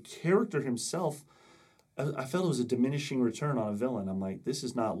 but as a character himself, I felt it was a diminishing return on a villain. I'm like, this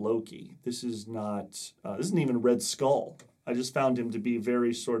is not Loki. This is not. This isn't even Red Skull. I just found him to be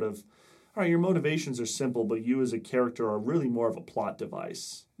very sort of, all right, your motivations are simple, but you as a character are really more of a plot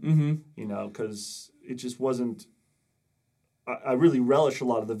device. Mm-hmm. You know, because it just wasn't. I really relish a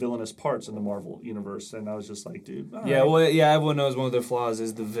lot of the villainous parts in the Marvel universe, and I was just like, dude. Yeah, right. well, yeah, everyone knows one of their flaws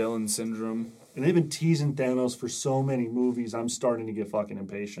is the villain syndrome. And they've been teasing Thanos for so many movies. I'm starting to get fucking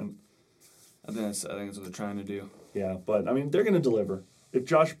impatient. I think that's what they're trying to do. Yeah, but I mean, they're going to deliver. If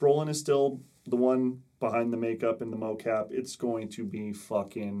Josh Brolin is still the one behind the makeup and the mocap, it's going to be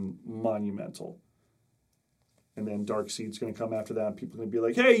fucking monumental. And then Darkseid's going to come after that, and people are going to be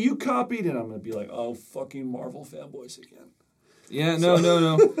like, hey, you copied, and I'm going to be like, oh, fucking Marvel fanboys again. Yeah, no.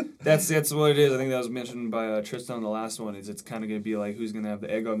 That's what it is. I think that was mentioned by Tristan on the last one. It's kind of going to be like who's going to have the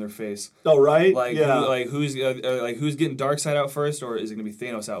egg on their face. Oh, right? Like, yeah. who's getting Darkseid out first, or is it going to be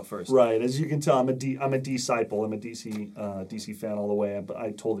Thanos out first? Right. As you can tell, I'm a disciple. I'm a DC fan all the way, but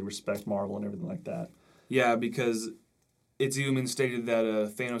I totally respect Marvel and everything like that. Yeah, because it's even been stated that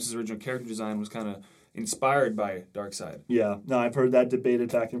Thanos' original character design was kind of inspired by Darkseid. Yeah. No, I've heard that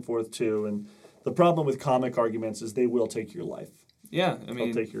debated back and forth too, and the problem with comic arguments is they will take your life. Yeah, I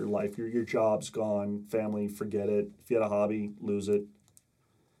mean... They'll take your life. Your job's gone. Family, forget it. If you had a hobby, lose it.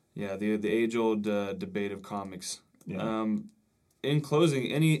 Yeah, the age-old debate of comics. Yeah. In closing,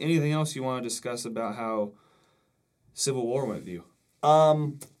 anything else you want to discuss about how Civil War went with you?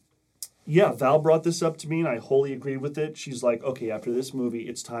 Yeah, Val brought this up to me, and I wholly agreed with it. She's like, okay, after this movie,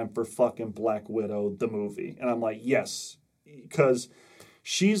 it's time for fucking Black Widow, the movie. And I'm like, yes. Because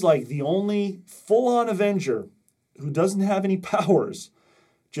she's like the only full-on Avenger who doesn't have any powers,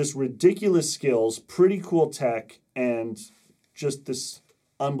 just ridiculous skills, pretty cool tech, and just this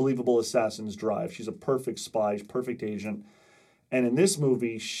unbelievable assassin's drive. She's a perfect spy, perfect agent. And in this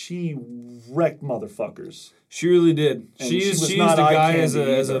movie, she wrecked motherfuckers. She really did. She used the guy as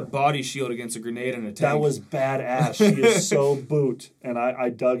a either. body shield against a grenade and a tank. That was badass. She is so boot, and I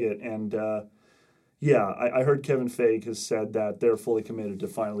dug it. And yeah, I heard Kevin Feige has said that they're fully committed to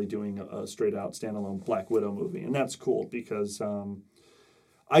finally doing a straight-out standalone Black Widow movie. And that's cool because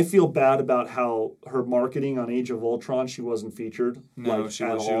I feel bad about how her marketing on Age of Ultron, she wasn't featured. No, like, she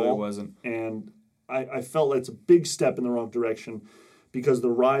at really all. wasn't. And I felt like it's a big step in the wrong direction because the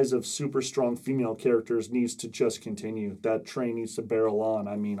rise of super strong female characters needs to just continue. That train needs to barrel on.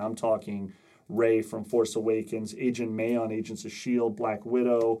 I mean, I'm talking Rey from Force Awakens, Agent May on Agents of S.H.I.E.L.D., Black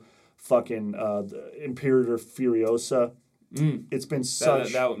Widow, fucking Imperator Furiosa. It's been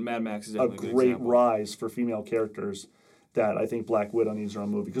such that Mad Max is a definitely great good example. rise for female characters that I think Black Widow needs her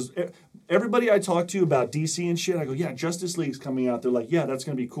own movie. Because everybody I talk to about DC and shit, I go, yeah, Justice League's coming out. They're like, yeah, that's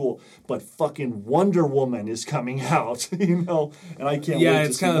going to be cool. But fucking Wonder Woman is coming out, you know? And I can't wait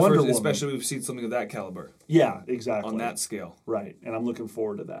to see Wonder Woman. Especially we've seen something of that caliber. Yeah, exactly. On that scale. Right, and I'm looking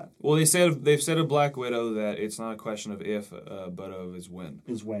forward to that. Well, they've said of Black Widow that it's not a question of if, but of is when.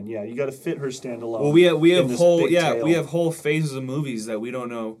 Is when, yeah. You got to fit her standalone. Well, we have whole phases of movies that we don't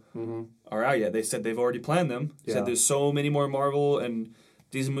know are out yet. They said they've already planned them. They said there's so many more Marvel and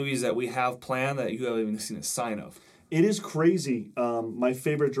these movies that we have planned that you haven't even seen a sign of. It is crazy. My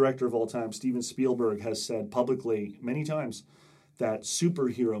favorite director of all time, Steven Spielberg, has said publicly many times that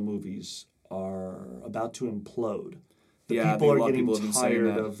superhero movies are about to implode. People are getting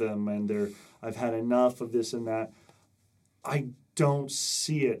tired of them, and I've had enough of this and that. I don't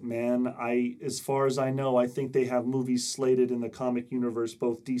see it, man. As far as I know, I think they have movies slated in the comic universe,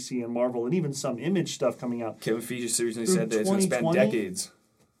 both DC and Marvel, and even some Image stuff coming out. Kevin Feige recently said that it's going to span decades.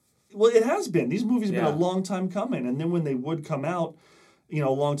 Well, it has been. These movies have been a long time coming, and then when they would come out, a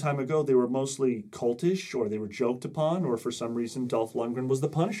long time ago, they were mostly cultish, or they were joked upon, or for some reason, Dolph Lundgren was the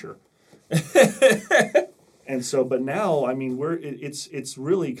Punisher. And so, but now, I mean, it's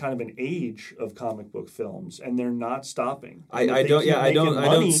really kind of an age of comic book films, and they're not stopping. I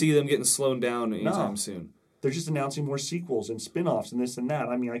don't see them getting slowed down anytime soon. They're just announcing more sequels and spin-offs and this and that.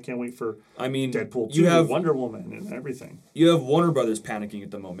 I mean, I can't wait for Deadpool 2, you have Wonder Woman, and everything. You have Warner Brothers panicking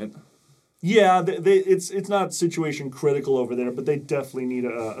at the moment. Yeah, it's not situation critical over there, but they definitely need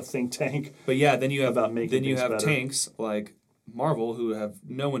a think tank. But yeah, then you have better. tanks like Marvel who have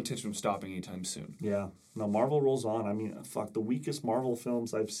no intention of stopping anytime soon. Yeah. No, Marvel rolls on. I mean, fuck, the weakest Marvel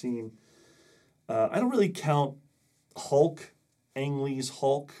films I've seen. I don't really count Hulk, Ang Lee's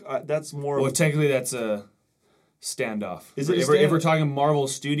Hulk. That's more. Well, technically, that's a standoff. Is it? If we're talking Marvel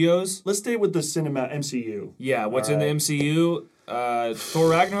Studios, let's stay with the MCU. Yeah, what's in the MCU? Thor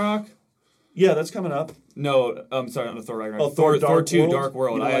Ragnarok. Yeah, that's coming up. No, I'm sorry, not Thor Ragnarok. Oh, Thor 2 Dark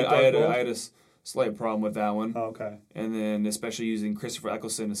World. I had slight problem with that one. Oh, okay. And then especially using Christopher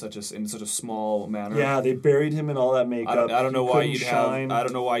Eccleston in such a small manner. Yeah, they buried him in all that makeup. I don't know why you'd shine.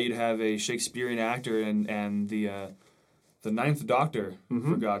 have a Shakespearean actor and the Ninth Doctor,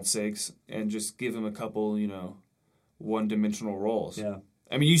 for God's sakes, and just give him a couple, one-dimensional roles. Yeah.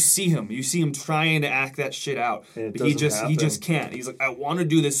 I mean, you see him trying to act that shit out, but he just can't. He's like, I want to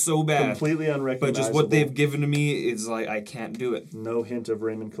do this so bad, completely unrecognizable. but just what they've given to me is like, I can't do it. No hint of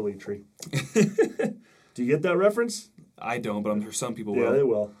Raymond Calitri. Do you get that reference? I don't, but I'm sure some people will. Yeah, they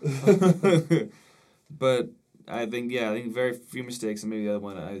will. But I think very few mistakes, and maybe the other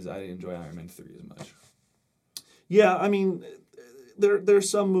one I didn't enjoy Iron Man 3 as much. Yeah, I mean, there's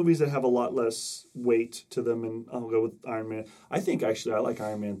some movies that have a lot less weight to them, and I'll go with Iron Man. I think actually I like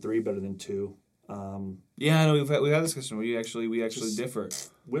Iron Man 3 better than 2. Yeah, I know we've had this discussion. We actually differ.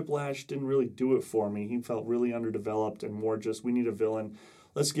 Whiplash didn't really do it for me. He felt really underdeveloped and more just we need a villain.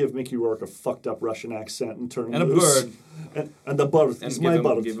 Let's give Mickey Rourke a fucked up Russian accent and turn him loose. And a bird. And the bird. And it's my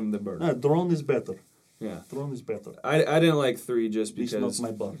bird. Give him the bird. No, drone is better. Yeah. Drone is better. I didn't like 3 just because He's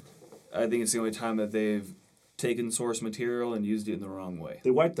not my bird. I think it's the only time that they've taken source material and used it in the wrong way.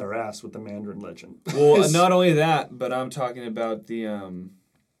 They wiped their ass with the Mandarin Legend. Well, not only that, but I'm talking about the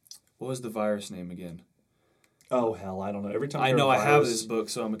what was the virus name again? Oh hell, I don't know. Every time I know I have this book,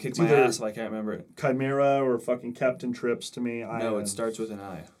 so I'm gonna kick my ass if I can't remember it. Chimera or fucking Captain Trips to me. No, it starts with an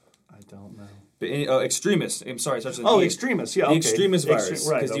I. I don't know. But Extremist. I'm sorry, it starts with an E. Extremist. Yeah, the Extremist virus.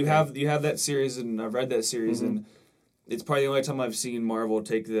 Right. Because you have that series, and I've read that series, and it's probably the only time I've seen Marvel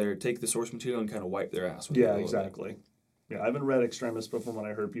take the source material and kind of wipe their ass with it. Yeah, exactly. Yeah, I haven't read Extremist, but from what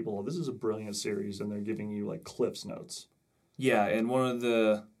I heard, people, this is a brilliant series, and they're giving you like Cliff's notes. Yeah, and one of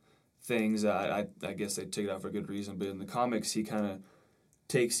the things I guess they take it out for a good reason, but in the comics, he kind of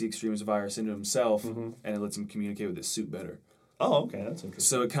takes the Extremist virus into himself, and it lets him communicate with his suit better. Oh, okay, that's interesting.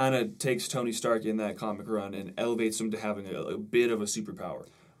 So it kind of takes Tony Stark in that comic run and elevates him to having a bit of a superpower.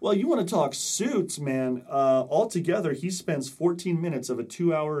 Well, you want to talk suits, man. Altogether, he spends 14 minutes of a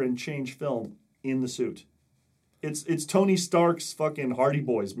 2-hour and change film in the suit. It's Tony Stark's fucking Hardy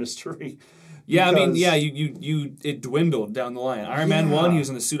Boys mystery. Yeah, I mean, yeah, you it dwindled down the line. Iron Man 1, he was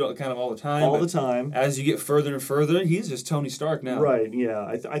in the suit kind of all the time. All the time. As you get further and further, he's just Tony Stark now. Right, yeah.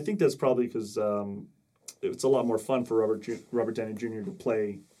 I think that's probably because it's a lot more fun for Robert Downey Jr. to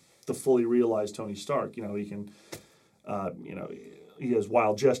play the fully realized Tony Stark. You know, he can, he has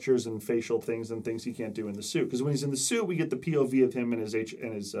wild gestures and facial things and things he can't do in the suit. Because when he's in the suit, we get the POV of him and his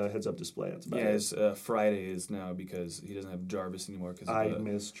heads-up display. That's about it. His Friday is now because he doesn't have Jarvis anymore. I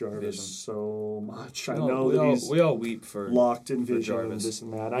miss Jarvis vision. So much. I know know that he's we all weep for locked in vision and this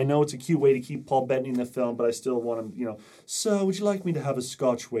and that. I know it's a cute way to keep Paul Bettany in the film, but I still want him, so would you like me to have a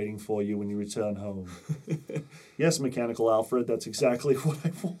scotch waiting for you when you return home? Yes, Mechanical Alfred, that's exactly what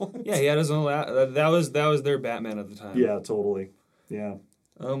I want. Yeah, he had his own... That was their Batman at the time. Yeah, totally. Yeah.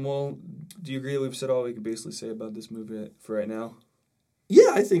 Well, do you agree that we've said all we can basically say about this movie for right now?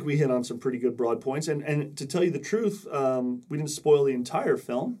 Yeah, I think we hit on some pretty good broad points. And to tell you the truth, we didn't spoil the entire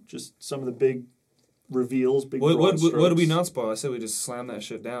film, just some of the big reveals, What did we not spoil? I said we just slammed that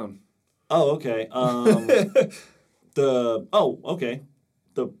shit down. Oh, okay. Okay.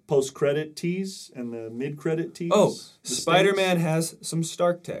 The post-credit tease and the mid-credit tease. Oh, Spider-Man has some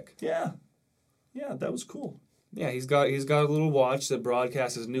Stark tech. Yeah. Yeah, that was cool. Yeah, he's got a little watch that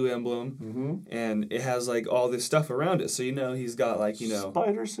broadcasts his new emblem, and it has like all this stuff around it. So he's got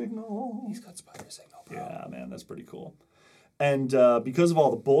spider signal. He's got spider signal, bro. Yeah, man, that's pretty cool. And because of all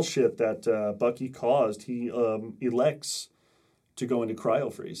the bullshit that Bucky caused, he elects to go into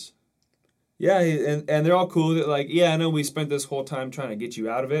cryo freeze. Yeah, and they're all cool. They're like, yeah, I know we spent this whole time trying to get you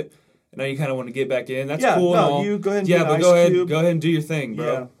out of it, and now you kind of want to get back in. That's cool. No, you go ahead. And go ahead and do your thing,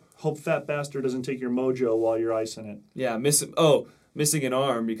 bro. Yeah. Hope Fat Bastard doesn't take your mojo while you're icing it. Yeah, missing an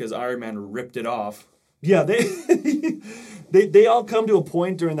arm because Iron Man ripped it off. Yeah, they all come to a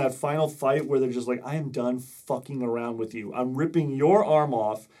point during that final fight where they're just like, I am done fucking around with you. I'm ripping your arm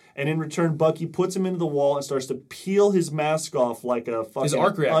off, and in return, Bucky puts him into the wall and starts to peel his mask off like a fucking his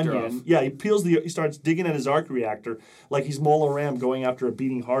arc reactor onion. Off. Yeah, he starts digging at his arc reactor like he's Mola Ram going after a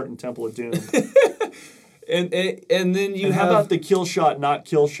beating heart in Temple of Doom. And then how about the kill shot, not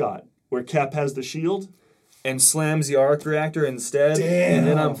kill shot, where Cap has the shield? And slams the arc reactor instead. Damn. And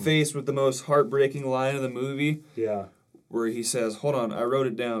then I'm faced with the most heartbreaking line of the movie. Yeah. Where he says, hold on, I wrote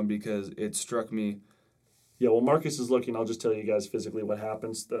it down because it struck me. Yeah, well, Marcus is looking. I'll just tell you guys physically what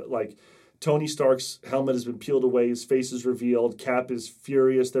happens. Tony Stark's helmet has been peeled away. His face is revealed. Cap is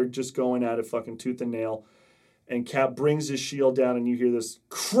furious. They're just going at it fucking tooth and nail. And Cap brings his shield down, and you hear this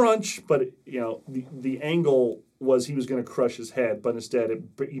crunch. But, the angle was he was going to crush his head. But instead,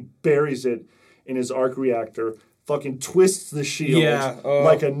 he buries it in his arc reactor, fucking twists the shield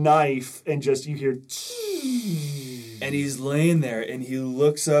like a knife, and just you hear. And he's laying there, and he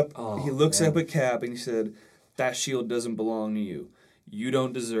looks up. Up at Cap, and he said, "That shield doesn't belong to you. You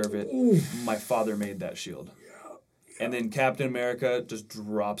don't deserve it. Oof. My father made that shield." Yeah. And then Captain America just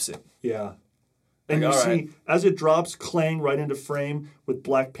drops it. Yeah. And you see, as it drops, clang right into frame with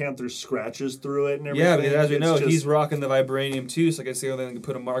Black Panther's scratches through it and everything. Yeah, because as we know, he's rocking the vibranium too, so I guess the only thing that can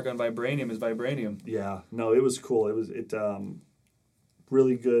put a mark on vibranium is vibranium. Yeah, no, it was cool. It was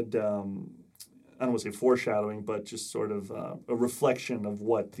really good, I don't want to say foreshadowing, but just sort of a reflection of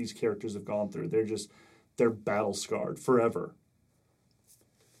what these characters have gone through. They're battle-scarred forever.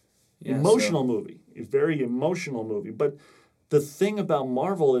 Yeah, emotional movie. A very emotional movie, but... The thing about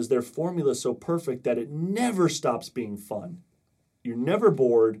Marvel is their formula is so perfect that it never stops being fun. You're never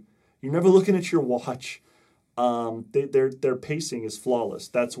bored. You're never looking at your watch. Their pacing is flawless.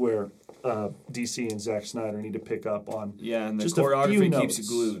 That's where DC and Zack Snyder need to pick up on. Yeah, and the choreography keeps you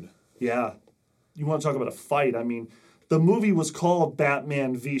glued. Yeah. You want to talk about a fight. I mean, the movie was called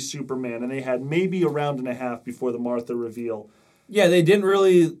Batman v Superman, and they had maybe a round and a half before the Martha reveal. Yeah, they didn't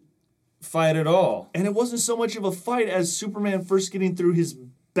really... fight at all. And it wasn't so much of a fight as Superman first getting through his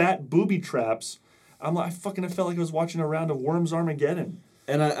bat booby traps. I felt like I was watching a round of Worms Armageddon.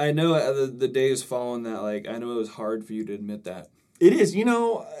 And I know the days following that, I know it was hard for you to admit that. It is, I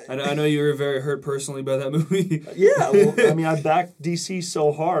know you were very hurt personally by that movie. Yeah, well, I back DC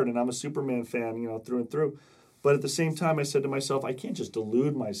so hard, and I'm a Superman fan, through and through. But at the same time, I said to myself, I can't just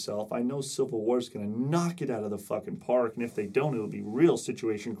delude myself. I know Civil War is going to knock it out of the fucking park, and if they don't, it'll be real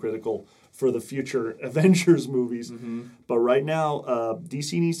situation critical for the future Avengers movies. Mm-hmm. But right now,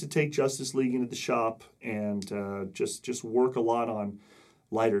 DC needs to take Justice League into the shop and just work a lot on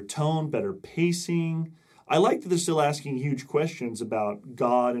lighter tone, better pacing. I like that they're still asking huge questions about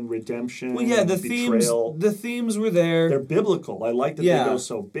God and redemption. Well, yeah, and betrayal. The themes were there. They're biblical. I like that they go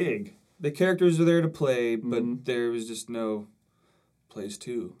so big. The characters are there to play, but there was just no place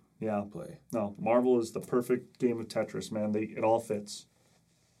to play. No, Marvel is the perfect game of Tetris, man. It all fits.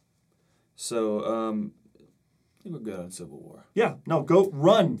 So, I think we're good on Civil War. Yeah, no,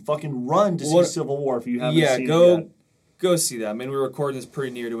 fucking run to see Civil War if you haven't seen it yet. Go see that. I mean, we're recording this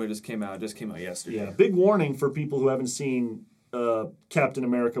pretty near to when it just came out. It just came out yesterday. Yeah, big warning for people who haven't seen Captain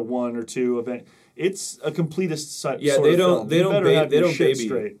America 1 or 2 event. It's a completist sort of film. They don't baby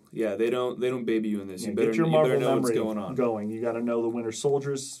straight. you. Yeah, they don't baby you in this. You get your Marvel know what's going on. You got to know the Winter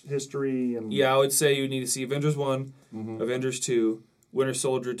Soldier's history and I would say you need to see Avengers 1, Avengers 2, Winter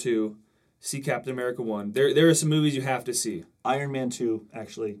Soldier 2, see Captain America 1. There are some movies you have to see. Iron Man 2,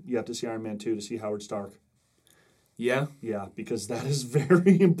 actually. You have to see Iron Man 2 to see Howard Stark. Yeah? Yeah, because that is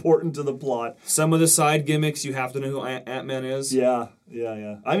very important to the plot. Some of the side gimmicks, you have to know who Ant-Man is. Yeah.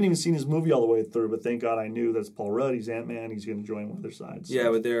 I haven't even seen his movie all the way through, but thank God I knew that's Paul Rudd, he's Ant-Man, he's going to join one of their sides. So. Yeah,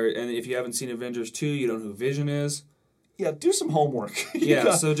 but and if you haven't seen Avengers 2, you don't know who Vision is. Yeah, do some homework.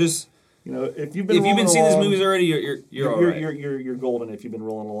 So just... if you've been seeing these movies already, you're all right. You're golden if you've been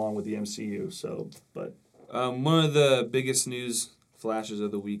rolling along with the MCU, one of the biggest news... flashes of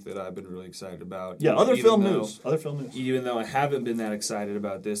the week that I've been really excited about. Yeah, other film news. Even though I haven't been that excited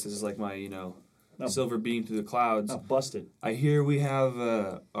about this is like my, silver beam through the clouds. Busted. I hear we have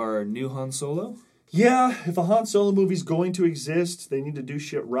our new Han Solo. Yeah, if a Han Solo movie's going to exist, they need to do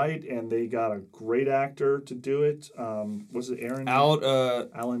shit right, and they got a great actor to do it. Was it Aaron?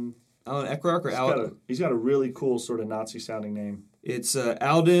 Alan Eckhart or Alan? He's got a really cool sort of Nazi-sounding name. It's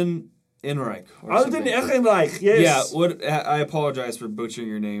Alden Ehrenreich. Alden Ehrenreich, yes. Yeah, I apologize for butchering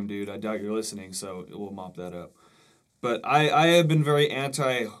your name, dude. I doubt you're listening, so we'll mop that up. But I have been very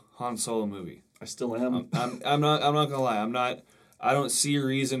anti-Han Solo movie. I still am. I'm not gonna lie. I don't see a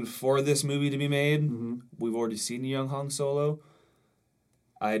reason for this movie to be made. Mm-hmm. We've already seen young Han Solo.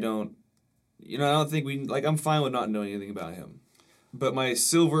 I don't think I'm fine with not knowing anything about him. But my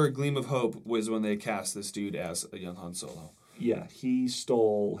silver gleam of hope was when they cast this dude as a young Han Solo. Yeah, he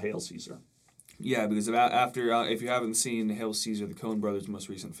stole Hail Caesar. Yeah, because if you haven't seen Hail Caesar, the Coen Brothers' most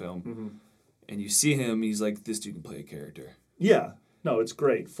recent film, and you see him, he's like, this dude can play a character. Yeah. No, it's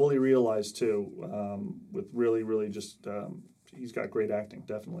great. Fully realized, too, with really, really just... he's got great acting,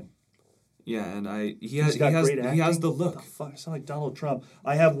 definitely. Yeah, and he has the look. What the fuck? I sound like Donald Trump.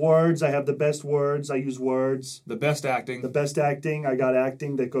 I have words. I have the best words. I use words. The best acting. I got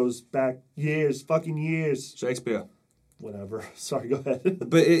acting that goes back fucking years. Shakespeare. Whatever. Sorry, go ahead.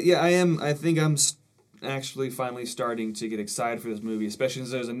 But I think I'm actually finally starting to get excited for this movie, especially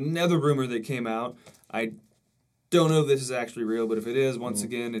since there's another rumor that came out. I don't know if this is actually real, but if it is, once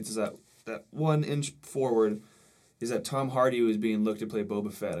again, it's that 1 inch forward. is that Tom Hardy was being looked to play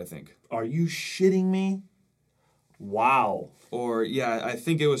Boba Fett, I think. Are you shitting me? Wow. Or, yeah, I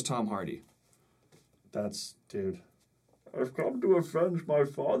think it was Tom Hardy. That's, dude. I've come to avenge my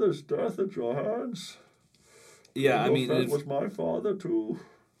father's death at your hands. Yeah, I mean... Fett was my father, too.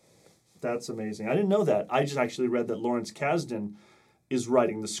 That's amazing. I didn't know that. I just actually read that Lawrence Kasdan is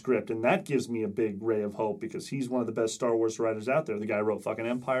writing the script, and that gives me a big ray of hope because he's one of the best Star Wars writers out there. The guy wrote fucking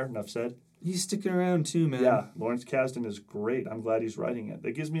Empire, enough said. He's sticking around, too, man. Yeah, Lawrence Kasdan is great. I'm glad he's writing it.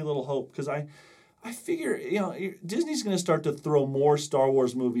 That gives me a little hope because I figure, Disney's going to start to throw more Star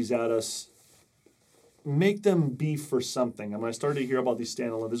Wars movies at us. Make them be for something. And when I started to hear about these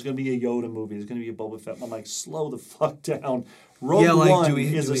standalone, there's going to be a Yoda movie. There's going to be a Boba Fett. I'm like, slow the fuck down. Rogue One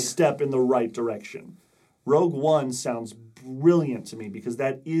is a step in the right direction. Rogue One sounds brilliant to me because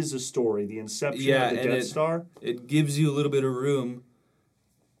that is a story. The inception of the Death Star. It gives you a little bit of room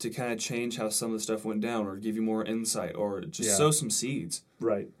to kind of change how some of the stuff went down or give you more insight or just sow some seeds.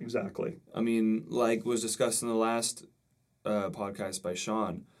 Right, exactly. I mean, like was discussed in the last podcast by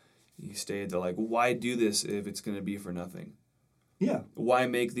Sean, he stated that, like, why do this if it's going to be for nothing? Yeah. Why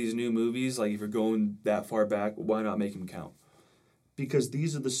make these new movies? Like, if you're going that far back, why not make them count? Because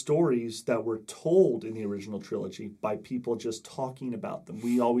these are the stories that were told in the original trilogy by people just talking about them.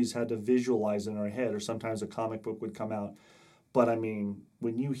 We always had to visualize in our head, or sometimes a comic book would come out. But, I mean,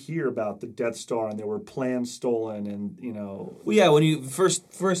 when you hear about the Death Star and there were plans stolen and, Well, yeah, when you...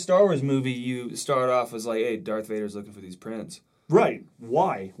 First Star Wars movie, you start off as like, hey, Darth Vader's looking for these prints. Right.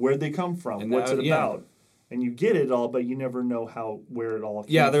 Why? Where'd they come from? And what's now, it about? And you get it all, but you never know where it all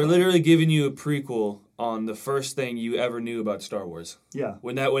came Yeah, they're from. literally giving you a prequel on the first thing you ever knew about Star Wars. Yeah.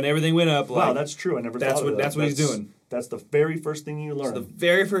 When everything went up, wow, that's true. I never thought of that. That's what he's doing. That's the very first thing you learn. So the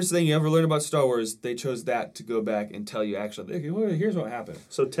very first thing you ever learn about Star Wars, they chose that to go back and tell you, actually, here's what happened.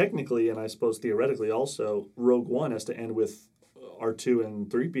 So technically, and I suppose theoretically also, Rogue One has to end with R2 and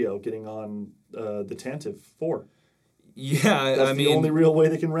 3PO getting on the Tantive 4. Yeah, that's the only real way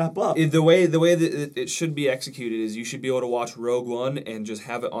they can wrap up. The way that it should be executed is you should be able to watch Rogue One and just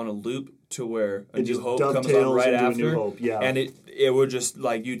have it on a loop to where A New Hope comes on right after. A New Hope, yeah. And it would just,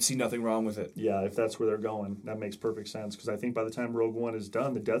 like, you'd see nothing wrong with it. Yeah, if that's where they're going, that makes perfect sense. Because I think by the time Rogue One is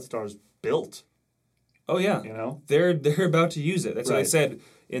done, the Death Star's built. Oh, yeah. They're about to use it. That's what I said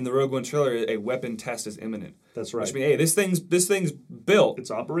in the Rogue One trailer, a weapon test is imminent. That's right. Which means, hey, this thing's built.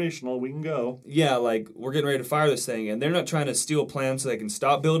 It's operational. We can go. Yeah, like, we're getting ready to fire this thing, and they're not trying to steal plans so they can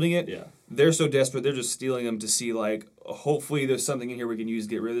stop building it. Yeah. They're so desperate, they're just stealing them to see, like, hopefully there's something in here we can use to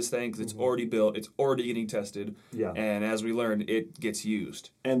get rid of this thing, because it's already built, it's already getting tested, and as we learned, it gets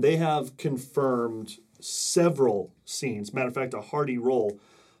used. And they have confirmed several scenes. Matter of fact, a hearty role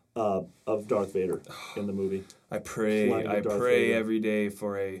of Darth Vader in the movie. I pray every day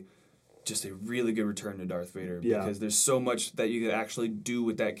for just a really good return to Darth Vader, because there's so much that you can actually do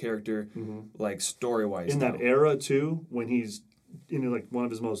with that character, like story-wise. In that era too, when he's like one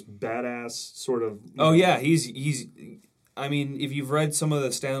of his most badass sort of. Oh yeah, he's. I mean, if you've read some of the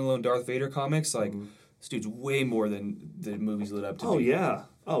standalone Darth Vader comics, like this dude's way more than the movies lit up to. Oh yeah.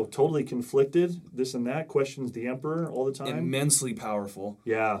 Oh, totally conflicted. This and that. Questions the Emperor all the time. Immensely powerful.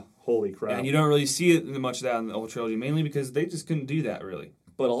 Yeah. Holy crap. And you don't really see it much of that in the old trilogy, mainly because they just couldn't do that, really.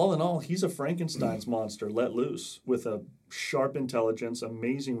 But all in all, he's a Frankenstein's monster let loose with a sharp intelligence,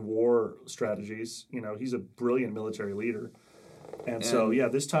 amazing war strategies. He's a brilliant military leader. And so, yeah,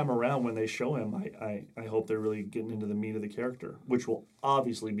 this time around when they show him, I hope they're really getting into the meat of the character, which will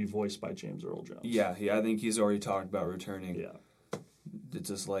obviously be voiced by James Earl Jones. Yeah, I think he's already talked about returning. Yeah. It's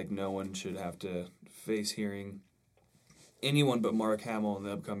just like no one should have to face hearing anyone but Mark Hamill in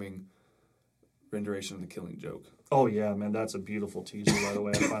the upcoming rendition of The Killing Joke. Oh, yeah, man, that's a beautiful teaser, by the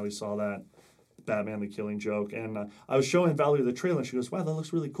way. I finally saw that. Batman, The Killing Joke. And I was showing Valerie the trailer, and she goes, wow, that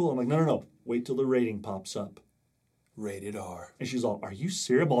looks really cool. I'm like, no. Wait till the rating pops up. Rated R. And she's all, are you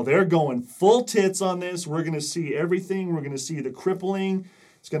serious? Well, they're going full tits on this. We're going to see everything. We're going to see the crippling.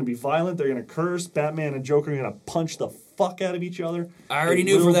 It's going to be violent. They're going to curse. Batman and Joker are going to punch the fuck out of each other. I already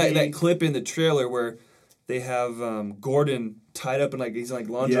knew from that clip in the trailer where they have Gordon tied up in he's like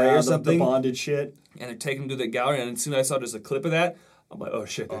lingerie or something. The bondage shit. And they're taking him to the gallery, and as soon as I saw just a clip of that, I'm like, oh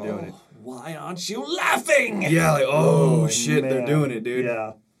shit, they're doing it. Why aren't you laughing? Yeah, like, oh shit, man. They're doing it, dude.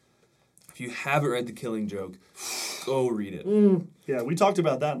 Yeah. If you haven't read The Killing Joke, go read it. Yeah, we talked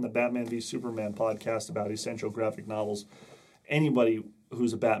about that in the Batman v Superman podcast about essential graphic novels. Anybody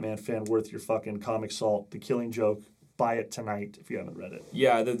who's a Batman fan worth your fucking comic salt, The Killing Joke, buy it tonight if you haven't read it.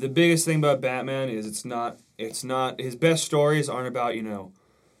 Yeah, the biggest thing about Batman is it's not his best stories aren't about,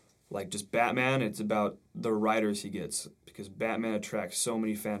 like just Batman, it's about the writers he gets, because Batman attracts so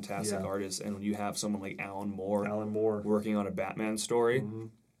many fantastic artists, and when you have someone like Alan Moore working on a Batman story,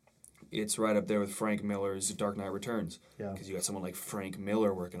 it's right up there with Frank Miller's Dark Knight Returns. Yeah, because you got someone like Frank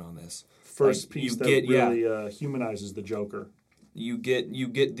Miller working on this. First piece that really humanizes the Joker. You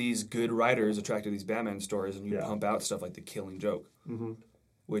get these good writers attracted to these Batman stories, and you pump out stuff like The Killing Joke,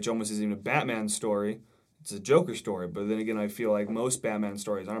 which almost isn't even a Batman story. It's a Joker story. But then again, I feel like most Batman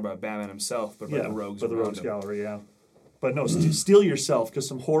stories aren't about Batman himself, but about the rogues around him. Rogues Gallery, But no, Steel Yourself, because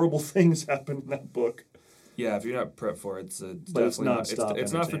some horrible things happen in that book. Yeah, if you're not prepped for it, it's but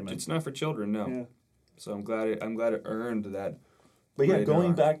definitely it's not for children. No. Yeah. So I'm glad it earned that. But yeah,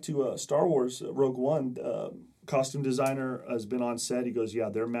 going back to Star Wars Rogue One, costume designer has been on set. He goes,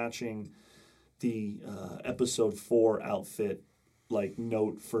 they're matching the Episode 4 outfit, like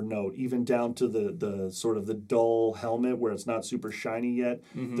note for note, even down to the sort of the dull helmet where it's not super shiny yet.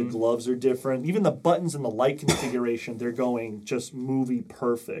 The gloves are different. Even the buttons and the light configuration, they're going just movie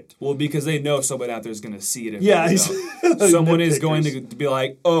perfect. Well, because they know someone out there is going to see it. Someone is going to be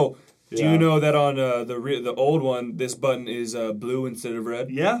like, oh, do you know that on the old one, this button is blue instead of red?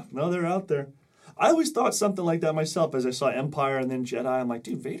 Yeah, no, they're out there. I always thought something like that myself as I saw Empire and then Jedi. I'm like,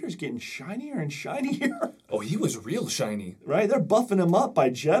 dude, Vader's getting shinier and shinier. Oh, he was real shiny. Right? They're buffing him up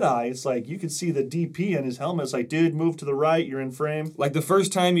by Jedi. It's like you could see the DP in his helmet. It's like, dude, move to the right. You're in frame. Like the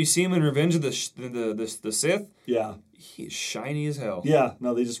first time you see him in Revenge of the Sith. Yeah. He's shiny as hell. Yeah.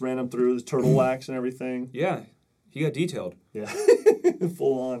 No, they just ran him through the turtle wax and everything. Yeah. He got detailed. Yeah.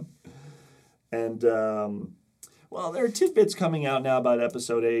 Full on. And, well, there are tidbits coming out now about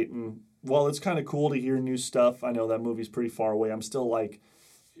Episode 8, and while it's kind of cool to hear new stuff, I know that movie's pretty far away. I'm still like,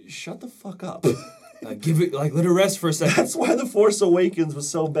 shut the fuck up. Let it rest for a second. That's why The Force Awakens was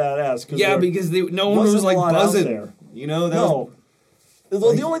so badass. Because no one was like buzzing there. You know,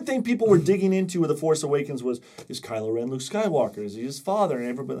 the only thing people were digging into with The Force Awakens was, is Kylo Ren Luke Skywalker? Is he his father? And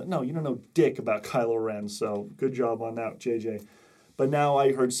everybody, no, you don't know dick about Kylo Ren. So good job on that, JJ. But now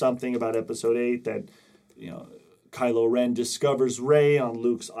I heard something about Episode 8 that, Kylo Ren discovers Rey on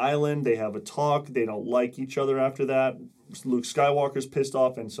Luke's island. They have a talk. They don't like each other after that. Luke Skywalker's pissed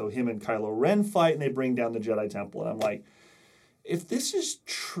off, and so him and Kylo Ren fight, and they bring down the Jedi Temple. And I'm like, if this is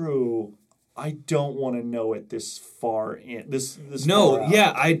true, I don't want to know it this far in. This no,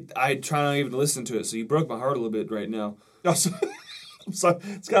 yeah, I try not even to listen to it. So you broke my heart a little bit right now. I'm sorry.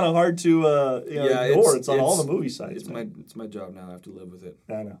 It's kind of hard to ignore. It's on all the movie sites. It's my job now. I have to live with it.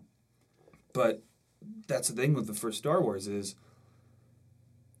 I know. But that's the thing with the first Star Wars is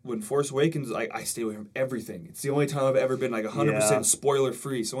when Force Awakens, I stay away from everything. It's the only time I've ever been like 100% spoiler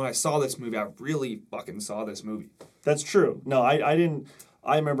free. So when I saw this movie, I really fucking saw this movie. That's true. No, I didn't.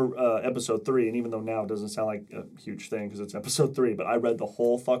 I remember Episode 3, and even though now it doesn't sound like a huge thing because it's Episode 3, but I read the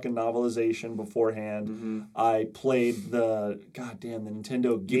whole fucking novelization beforehand. I played the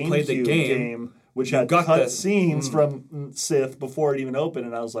Nintendo GameCube game, which had cut scenes from Sith before it even opened,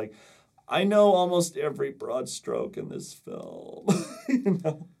 and I was like, I know almost every broad stroke in this film.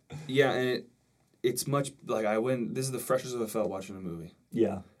 Yeah, and it's much like this is the freshest I've felt watching a movie.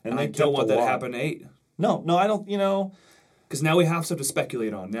 Yeah. And I don't want that to happen to 8. No, I don't, because now we have stuff to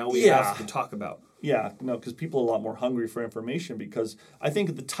speculate on. Now we have to talk about. Yeah, no, because people are a lot more hungry for information because I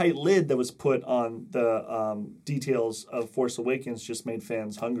think the tight lid that was put on the details of Force Awakens just made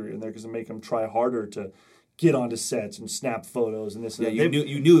fans hungry in there because it made them try harder to get onto sets and snap photos and this and that. You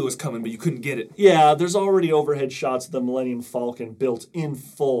knew it was coming, but you couldn't get it. Yeah, there's already overhead shots of the Millennium Falcon built in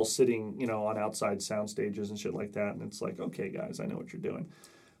full sitting, on outside sound stages and shit like that. And it's like, okay, guys, I know what you're doing.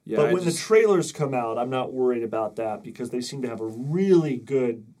 Yeah, but when the trailers come out, I'm not worried about that because they seem to have a really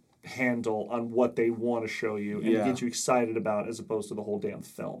good handle on what they want to show you and get you excited about as opposed to the whole damn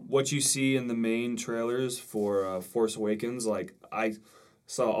film. What you see in the main trailers for Force Awakens, like I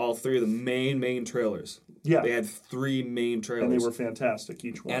saw all 3 of the main trailers. Yeah. They had 3 main trailers. And they were fantastic,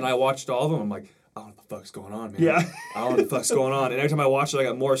 each one. And I watched all of them. I'm like, I don't know what the fuck's going on, man. Yeah. I don't know what the fuck's going on. And every time I watched it, I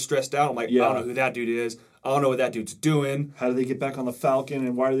got more stressed out. I'm like, I don't know who that dude is. I don't know what that dude's doing. How do they get back on the Falcon?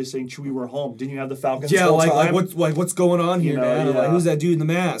 And why are they saying Chewie we're home? Didn't you have the Falcon this whole time? What's going on here, man? I'm like, who's that dude in the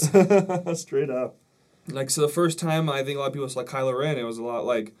mask? Straight up. Like, so the first time I think a lot of people saw Kylo Ren, it was a lot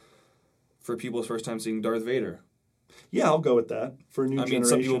like for people's first time seeing Darth Vader. Yeah, I'll go with that. For a new generation.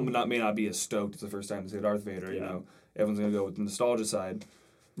 Some people may not be as stoked it's the first time to see Darth Vader, Everyone's going to go with the nostalgia side.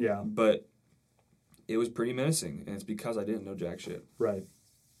 Yeah. But it was pretty menacing, and it's because I didn't know jack shit. Right.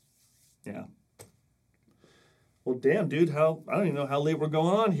 Yeah. Well, damn, dude, I don't even know how late we're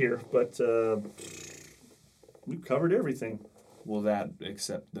going on here, but we've covered everything. Well, that,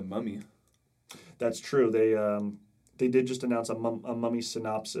 except the Mummy. That's true. They they did just announce a Mummy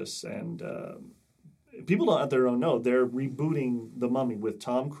synopsis, and people don't out there don't know they're rebooting the Mummy with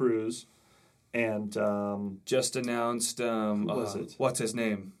Tom Cruise, and just announced. Who was it? What's his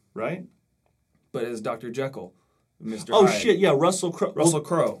name? Right? But it's Dr. Jekyll, Mr. Oh Hyde. shit! Yeah, Russell Crowe. Russell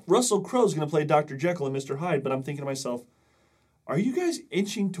Crowe. Russell Crowe's going to play Dr. Jekyll and Mr. Hyde, but I'm thinking to myself, are you guys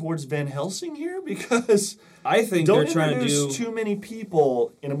inching towards Van Helsing here? Because I think they're trying to do too many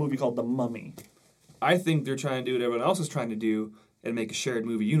people in a movie called The Mummy. I think they're trying to do what everyone else is trying to do and make a shared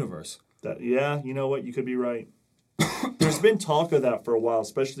movie universe. Yeah, you know what? You could be right. There's been talk of that for a while,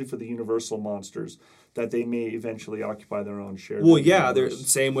 especially for the Universal monsters, that they may eventually occupy their own shared. Well, yeah, universe. they're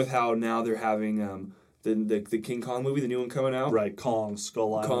same with how now they're having the King Kong movie, the new one coming out. Right, Kong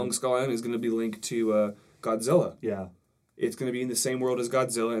Skull Island. Kong Skull Island is going to be linked to Godzilla. Yeah, it's going to be in the same world as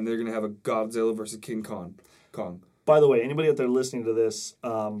Godzilla, and they're going to have a Godzilla versus King Kong. By the way, anybody out there listening to this,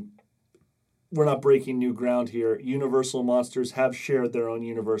 we're not breaking new ground here. Universal monsters have shared their own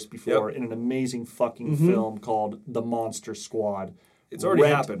universe before in an amazing fucking film called The Monster Squad. It's already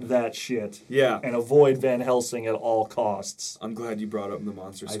Rent happened. That shit. Yeah. And avoid Van Helsing at all costs. I'm glad you brought up The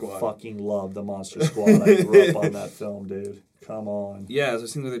Monster Squad. I fucking love The Monster Squad. I grew up on that film, dude. Come on. Yeah, so it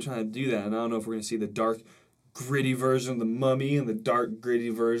seems like they're trying to do that, and I don't know if we're going to see the dark, gritty version of The Mummy and the dark, gritty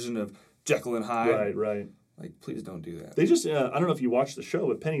version of Jekyll and Hyde. Right. Like, please don't do that. They just, I don't know if you watched the show,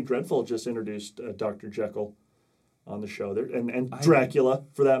 but Penny Dreadful just introduced Dr. Jekyll on the show there, and Dracula,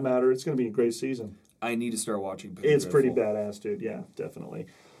 for that matter. It's going to be a great season. I need to start watching Penny It's Dreadful. pretty badass, dude. Yeah, definitely.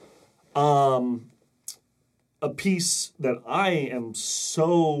 A piece that I am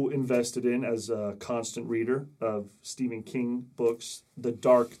so invested in as a constant reader of Stephen King books, The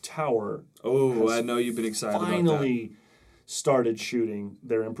Dark Tower. Oh, I know you've been excited about that. Finally started shooting.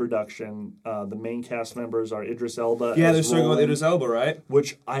 They're in production. The main cast members are Idris Elba. Yeah, they're starting with Idris Elba, right?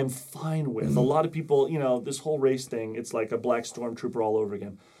 Which I'm fine with. A lot of people, this whole race thing, it's like a black stormtrooper all over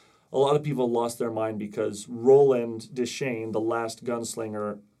again. A lot of people lost their mind because Roland Deschain, the last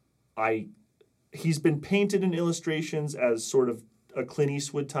gunslinger, he's been painted in illustrations as sort of a Clint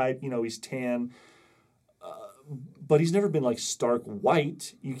Eastwood type. He's tan. But he's never been like stark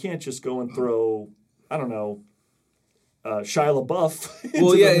white. You can't just go and throw, I don't know, Shia LaBeouf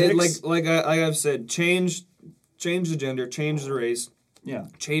into the mix. like I've said, change the gender, change the race,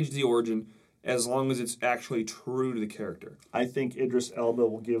 change the origin, as long as it's actually true to the character. I think Idris Elba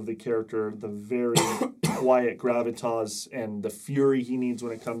will give the character the very quiet gravitas and the fury he needs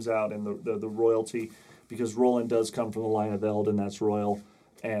when it comes out, and the royalty, because Roland does come from the line of Eld, and that's royal.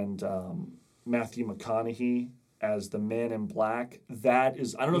 And Matthew McConaughey as the Man in Black, that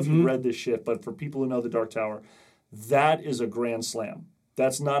is, I don't know if you've read this shit, but for people who know The Dark Tower, that is a grand slam.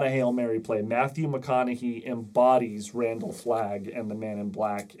 That's not a Hail Mary play. Matthew McConaughey embodies Randall Flagg and the Man in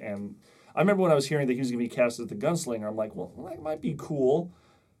Black. And I remember when I was hearing that he was going to be cast as the gunslinger, I'm like, well, that might be cool.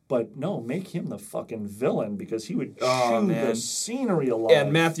 But no, make him the fucking villain, because he would chew the scenery alive.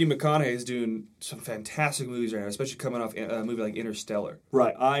 And Matthew McConaughey is doing some fantastic movies right now, especially coming off a movie like Interstellar.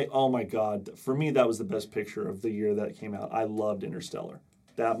 Right. Oh my God. For me, that was the best picture of the year that came out. I loved Interstellar.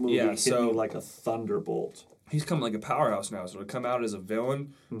 That movie hit me like a thunderbolt. He's come like a powerhouse now, so to come out as a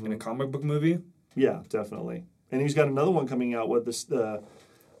villain in a comic book movie. Yeah, definitely. And he's got another one coming out with this.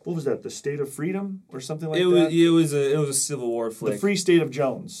 What was that? The State of Freedom or something like that? It was a Civil War flick. The Free State of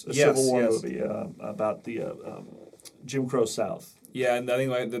Jones, a Civil War movie about the Jim Crow South. Yeah, and I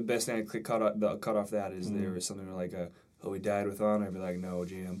think the best thing I cut off that is there was something like, he died with honor. I'd be like, no,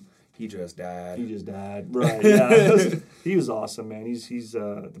 Jim, he just died. He just died. Right. Yeah. He was awesome, man. He's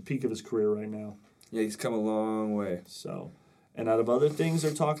at the peak of his career right now. Yeah, he's come a long way. So, and out of other things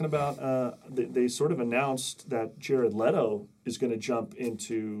they're talking about, they sort of announced that Jared Leto is going to jump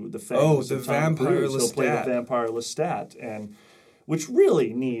into the fangs the of Tom Cruise. He'll play the vampire Lestat, and which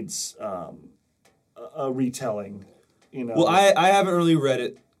really needs a retelling. Well, I haven't really read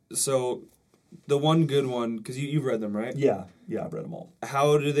it, so the one good one, because you've read them, right? Yeah, I've read them all.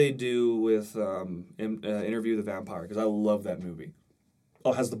 How do they do with Interview with the Vampire? Because I love that movie.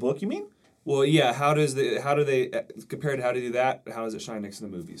 Oh, has the book, you mean? Well, yeah. How do they compared to how to do that? How does it shine next to the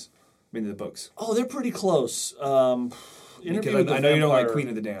movies? I mean, the books. Oh, they're pretty close. Because I know you don't like Queen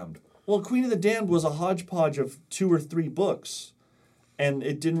of the Damned. Well, Queen of the Damned was a hodgepodge of 2 or 3 books, and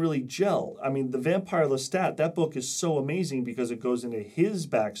it didn't really gel. I mean, the Vampire Lestat, that book is so amazing because it goes into his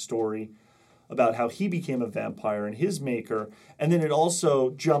backstory about how he became a vampire and his maker, and then it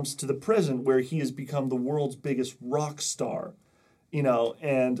also jumps to the present where he has become the world's biggest rock star.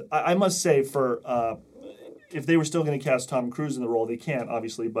 And I must say, if they were still going to cast Tom Cruise in the role, they can't,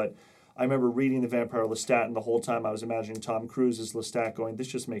 obviously, but I remember reading The Vampire Lestat, and the whole time I was imagining Tom Cruise as Lestat going, this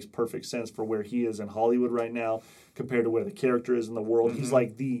just makes perfect sense for where he is in Hollywood right now compared to where the character is in the world. He's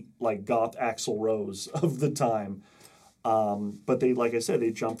like the goth Axl Rose of the time. But they, like I said,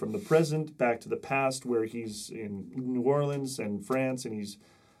 they jump from the present back to the past where he's in New Orleans and France, and he's,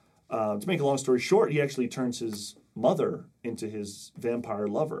 to make a long story short, he actually turns his mother into his vampire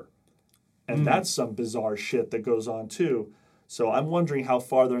lover. And that's some bizarre shit that goes on too. So I'm wondering how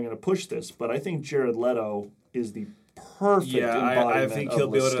far they're going to push this. But I think Jared Leto is the perfect embodiment I think he'll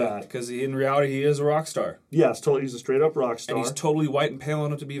of be able to, Lestat. because in reality he is a rock star. Yeah, he's a straight up rock star. And he's totally white and pale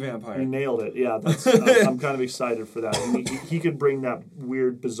enough to be a vampire. He nailed it. Yeah, I'm kind of excited for that. I mean, he could bring that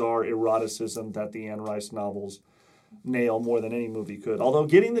weird, bizarre eroticism that the Anne Rice novels nail more than any movie could. Although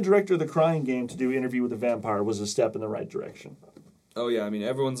getting the director of The Crying Game to do Interview with a Vampire was a step in the right direction. Oh yeah, I mean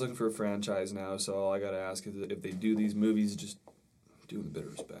everyone's looking for a franchise now, so all I gotta ask is if they do these movies, just do them with a bit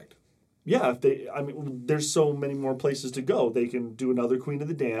of respect. Yeah, there's so many more places to go. They can do another Queen of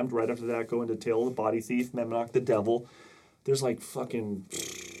the Damned. Right after that, go into Tale of the Body Thief, Memnoch the Devil. There's like 11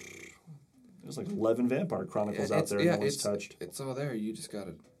 Vampire Chronicles out there no one's touched. It's all there. You just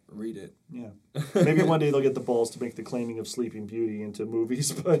gotta read it. Yeah. Maybe one day they'll get the balls to make The Claiming of Sleeping Beauty into movies,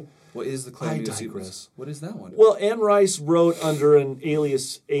 but what is The Claiming of Sleeping Beauty? What is that one? Well, Anne Rice wrote under an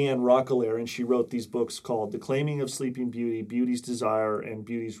alias A.N. Rockelair, and she wrote these books called The Claiming of Sleeping Beauty, Beauty's Desire, and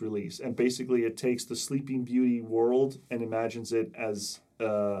Beauty's Release. And basically it takes the Sleeping Beauty world and imagines it as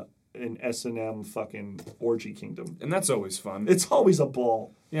an S&M fucking orgy kingdom. And that's always fun. It's always a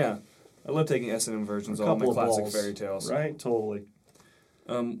ball. Yeah. I love taking S&M versions of all my classic fairy tales. Right? Totally.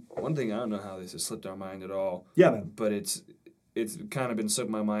 One thing, I don't know how this has slipped our mind at all. Yeah, man. But it's kind of been slipped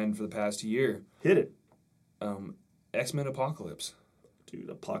my mind for the past year. Hit it. X-Men Apocalypse. Dude,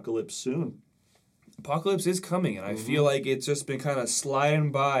 Apocalypse soon. Apocalypse is coming, and I feel like it's just been kind of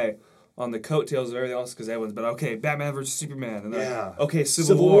sliding by on the coattails of everything else because everyone's been, okay, Batman versus Superman. And then, okay,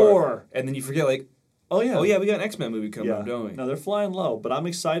 Civil War. And then you forget, like, oh yeah, we got an X-Men movie coming up, don't we? No, they're flying low, but I'm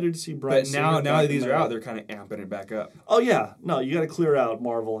excited to see Brian Singer. But now that these are out, they're kind of amping it back up. Oh yeah, no, you got to clear out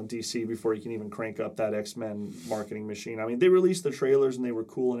Marvel and DC before you can even crank up that X-Men marketing machine. I mean, they released the trailers and they were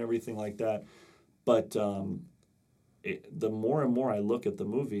cool and everything like that, but the more and more I look at the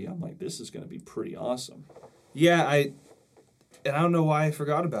movie, I'm like, this is going to be pretty awesome. Yeah, I don't know why I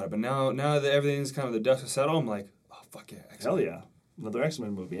forgot about it, but now that everything's kind of the dust has settled, I'm like, oh fuck yeah, X-Men. Hell yeah. Another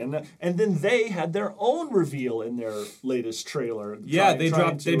X-Men movie, and then they had their own reveal in their latest trailer. Yeah, they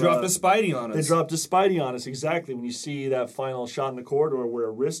dropped a Spidey on us. They dropped a Spidey on us, exactly. When you see that final shot in the corridor where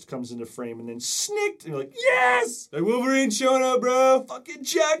a wrist comes into frame and then snicked, and you're like, yes! Like, Wolverine's showing up, bro! Fucking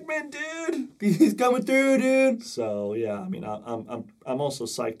Jackman, dude! He's coming through, dude! So yeah, I mean, I'm also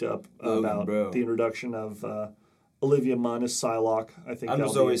psyched up about the introduction of Olivia Munn as Psylocke. I think I'm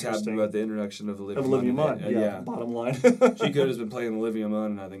just always happy about the introduction of Olivia Munn. Yeah, bottom line. She could have been playing Olivia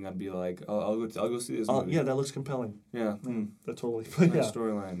Munn, and I think I'd be like, I'll go see this movie. Yeah, that looks compelling. Yeah, that totally. Nice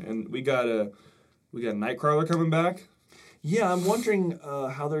storyline, and we got Nightcrawler coming back. Yeah, I'm wondering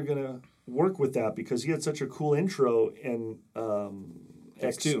how they're gonna work with that because he had such a cool intro in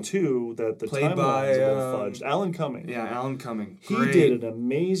X2 that the played timeline by was a little fudged. Alan Cumming. Yeah, Alan Cumming. He did an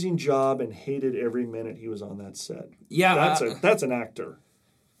amazing job and hated every minute he was on that set. Yeah, that's an actor.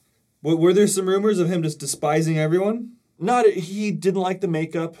 Were there some rumors of him just despising everyone? He didn't like the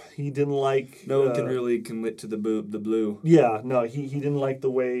makeup. He didn't like. No one can really commit to the blue. Yeah, no, he didn't like the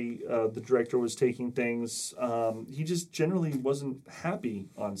way the director was taking things. He just generally wasn't happy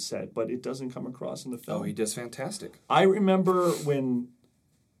on set, but it doesn't come across in the film. Oh, he does fantastic. I remember when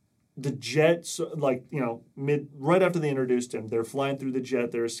the jet, like, right after they introduced him, they're flying through the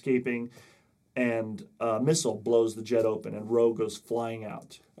jet, they're escaping, and a missile blows the jet open, and Rogue goes flying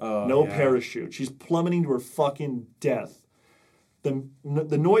out. No parachute. She's plummeting to her fucking death. The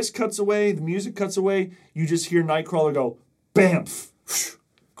noise cuts away, the music cuts away, you just hear Nightcrawler go, bamf!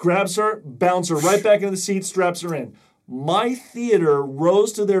 Grabs her, bounce her right back into the seat, straps her in. My theater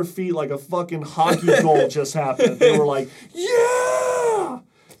rose to their feet like a fucking hockey goal just happened. They were like, yeah!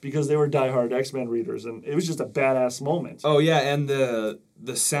 Because they were diehard X-Men readers, and it was just a badass moment. Oh, yeah, and the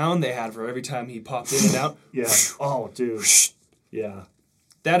sound they had for every time he popped in and out. Yeah. Oh, dude. Yeah.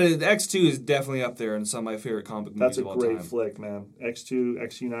 That is, X2 is definitely up there in some of my favorite comic movies of all time. That's a great flick, man. X2,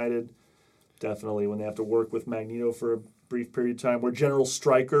 X United, definitely. When they have to work with Magneto for a brief period of time, where General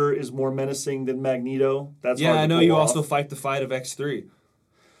Stryker is more menacing than Magneto. That's hard to I know pull you off. also fight the fight of X3.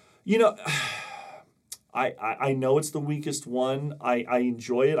 I know it's the weakest one. I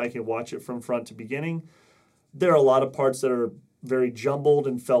enjoy it. I can watch it from front to beginning. There are a lot of parts that are very jumbled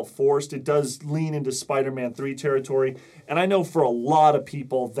and felt forced. It does lean into Spider-Man 3 territory. And I know for a lot of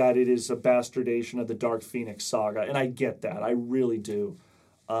people that it is a bastardization of the Dark Phoenix saga. And I get that. I really do.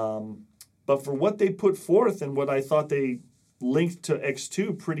 But for what they put forth and what I thought they linked to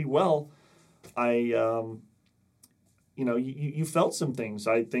X2 pretty well, you felt some things.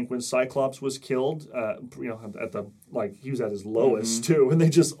 I think when Cyclops was killed, at the he was at his lowest too, and they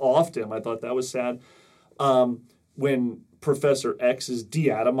just offed him. I thought that was sad. When Professor X is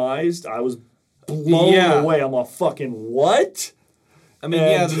deatomized, I was blown away. I'm a fucking what? I mean,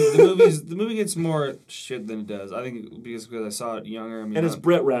 the movie gets more shit than it does. I think because I saw it younger. I mean, and it's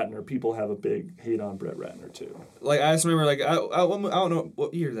Brett Ratner. People have a big hate on Brett Ratner too. Like I just remember, I don't know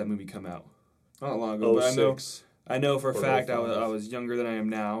what year did that movie come out. Not long ago, but I know for a fact I was younger than I am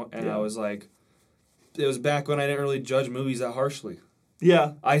now, and I was like, it was back when I didn't really judge movies that harshly.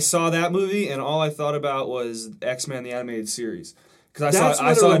 Yeah, I saw that movie, and all I thought about was X-Men the animated series because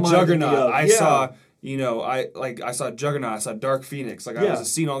I saw Juggernaut. I saw Juggernaut. I saw Dark Phoenix. I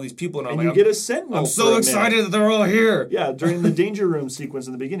was seeing all these people, and I'm you get a Sentinel. I'm so excited that they're all here. Yeah, during the Danger Room sequence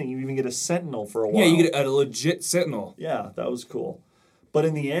in the beginning, you even get a Sentinel for a while. Yeah, you get a legit Sentinel. Yeah, that was cool. But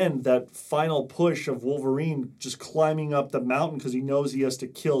in the end, that final push of Wolverine just climbing up the mountain because he knows he has to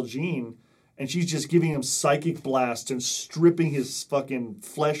kill Jean, and she's just giving him psychic blasts and stripping his fucking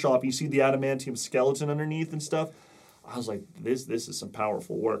flesh off. You see the adamantium skeleton underneath and stuff. I was like, this is some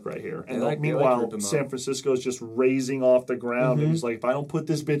powerful work right here. And meanwhile, San Francisco is just raising off the ground, and he's like, if I don't put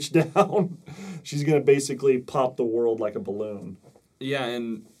this bitch down, she's going to basically pop the world like a balloon. Yeah,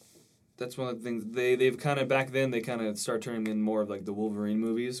 and that's one of the things they've kind of back then they kind of start turning in more of like the Wolverine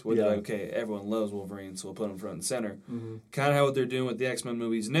movies where they're like, okay, everyone loves Wolverine, so we'll put him front and center. Kind of how what they're doing with the X-Men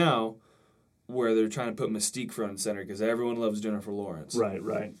movies now, where they're trying to put Mystique front and center because everyone loves Jennifer Lawrence.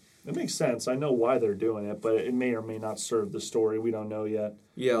 Right. It makes sense. I know why they're doing it, but it may or may not serve the story. We don't know yet.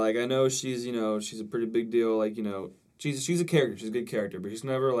 Yeah, like I know she's a pretty big deal. Like she's a character. She's a good character, but she's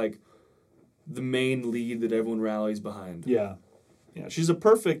never like the main lead that everyone rallies behind. Yeah. She's a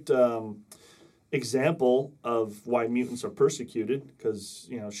perfect example of why mutants are persecuted because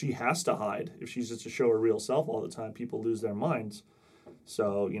she has to hide. If she's just to show her real self all the time, people lose their minds.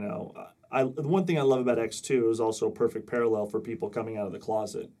 So the one thing I love about X2 is also a perfect parallel for people coming out of the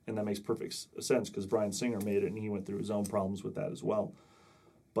closet, and that makes perfect sense because Bryan Singer made it and he went through his own problems with that as well.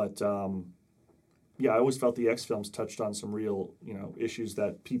 But I always felt the X films touched on some real, issues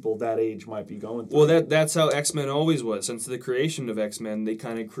that people that age might be going through. Well, that's how X-Men always was. Since the creation of X-Men, they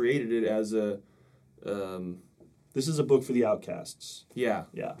kind of created it as a... This is a book for the outcasts. Yeah.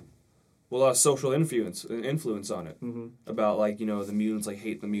 Yeah. Well, a lot of social influence on it. About, the mutants,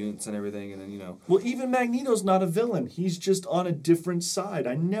 hate the mutants and everything, and then, Well, even Magneto's not a villain. He's just on a different side.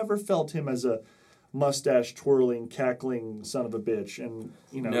 I never felt him as a mustache-twirling, cackling son of a bitch. And,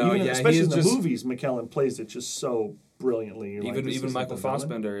 especially in the movies, McKellen plays it just so brilliantly. Even Michael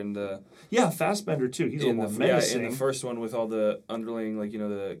Fassbender in the... Yeah, Fassbender, too. He's a little more menacing. Yeah, in the first one with all the underlying,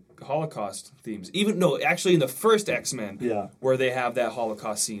 the Holocaust themes. In the first X-Men, where they have that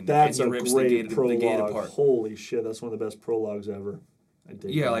Holocaust scene. That's and a great prologue. Holy shit, that's one of the best prologues ever. I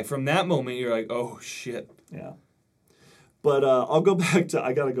dig that. From that moment, you're like, oh, shit. Yeah. But I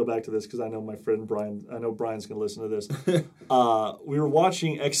got to go back to this because I know my friend Brian, I know Brian's going to listen to this. We were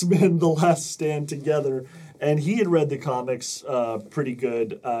watching X-Men The Last Stand together, and he had read the comics pretty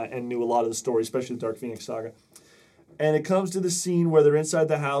good and knew a lot of the story, especially the Dark Phoenix saga. And it comes to the scene where they're inside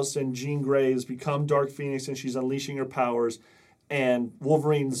the house and Jean Grey has become Dark Phoenix and she's unleashing her powers, and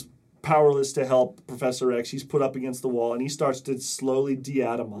Wolverine's powerless to help Professor X. He's put up against the wall, and he starts to slowly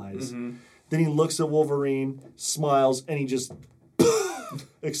deatomize. Then he looks at Wolverine, smiles, and he just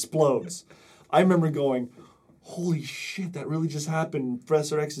explodes. I remember going, holy shit, that really just happened.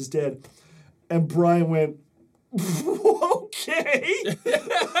 Professor X is dead. And Brian went, okay.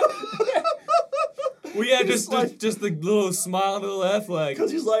 We had just the little smile to the left,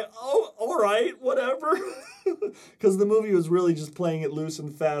 because he's like, oh, all right, whatever. Because the movie was really just playing it loose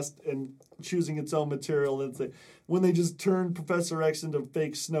and fast and choosing its own material. And when they just turned Professor X into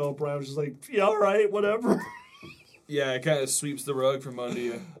fake snow, Brian was just like, yeah, all right, whatever. Yeah, it kind of sweeps the rug from under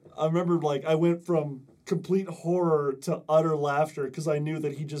you. I remember, I went from complete horror to utter laughter because I knew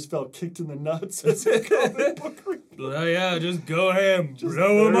that he just felt kicked in the nuts as a comic book reader. Well, yeah, just go ahead,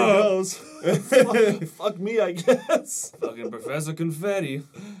 blow him up. Fuck me, I guess. Fucking Professor Confetti.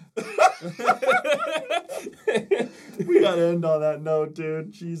 We gotta end on that note,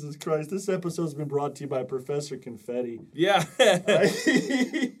 dude. Jesus Christ. This episode's been brought to you by Professor Confetti. Yeah.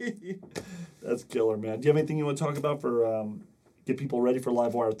 That's killer, man. Do you have anything you want to talk about for get people ready for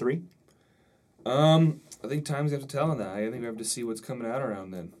Livewire 3? I think times have to tell on that. I think we have to see what's coming out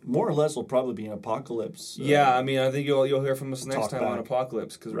around then. More or less will probably be an apocalypse. Yeah, I mean, I think you'll hear from us next time back. on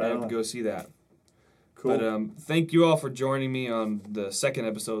Apocalypse, because we're going to have to go see that. Cool. But thank you all for joining me on the second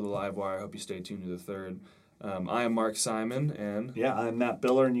episode of the Livewire. I hope you stay tuned to the third. I am Mark Simon, and... Yeah, I'm Matt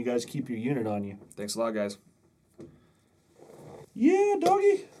Biller, and you guys keep your unit on you. Thanks a lot, guys. Yeah,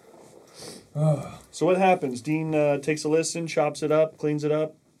 doggy. So what happens? Dean takes a listen, chops it up, cleans it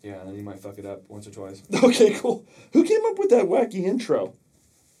up. Yeah, and then you might fuck it up once or twice. Okay, cool. Who came up with that wacky intro?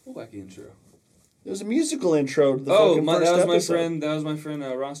 What wacky intro? It was a musical intro to the fucking first that was my episode. friend. That was my friend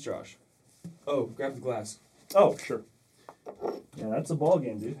Ross Josh. Oh, grab the glass. Oh, sure. Yeah, that's a ball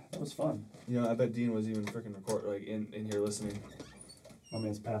game, dude. That was fun. You know, I bet Dean was even freaking in here listening. My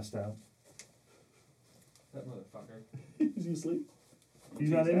man's passed out. That motherfucker. Is he asleep? He's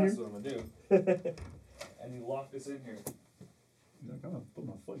not in here? That's what I'm gonna do. And you lock this in here. He's like, I'm gonna put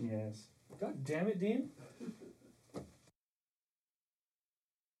my foot in your ass. God damn it, Dean.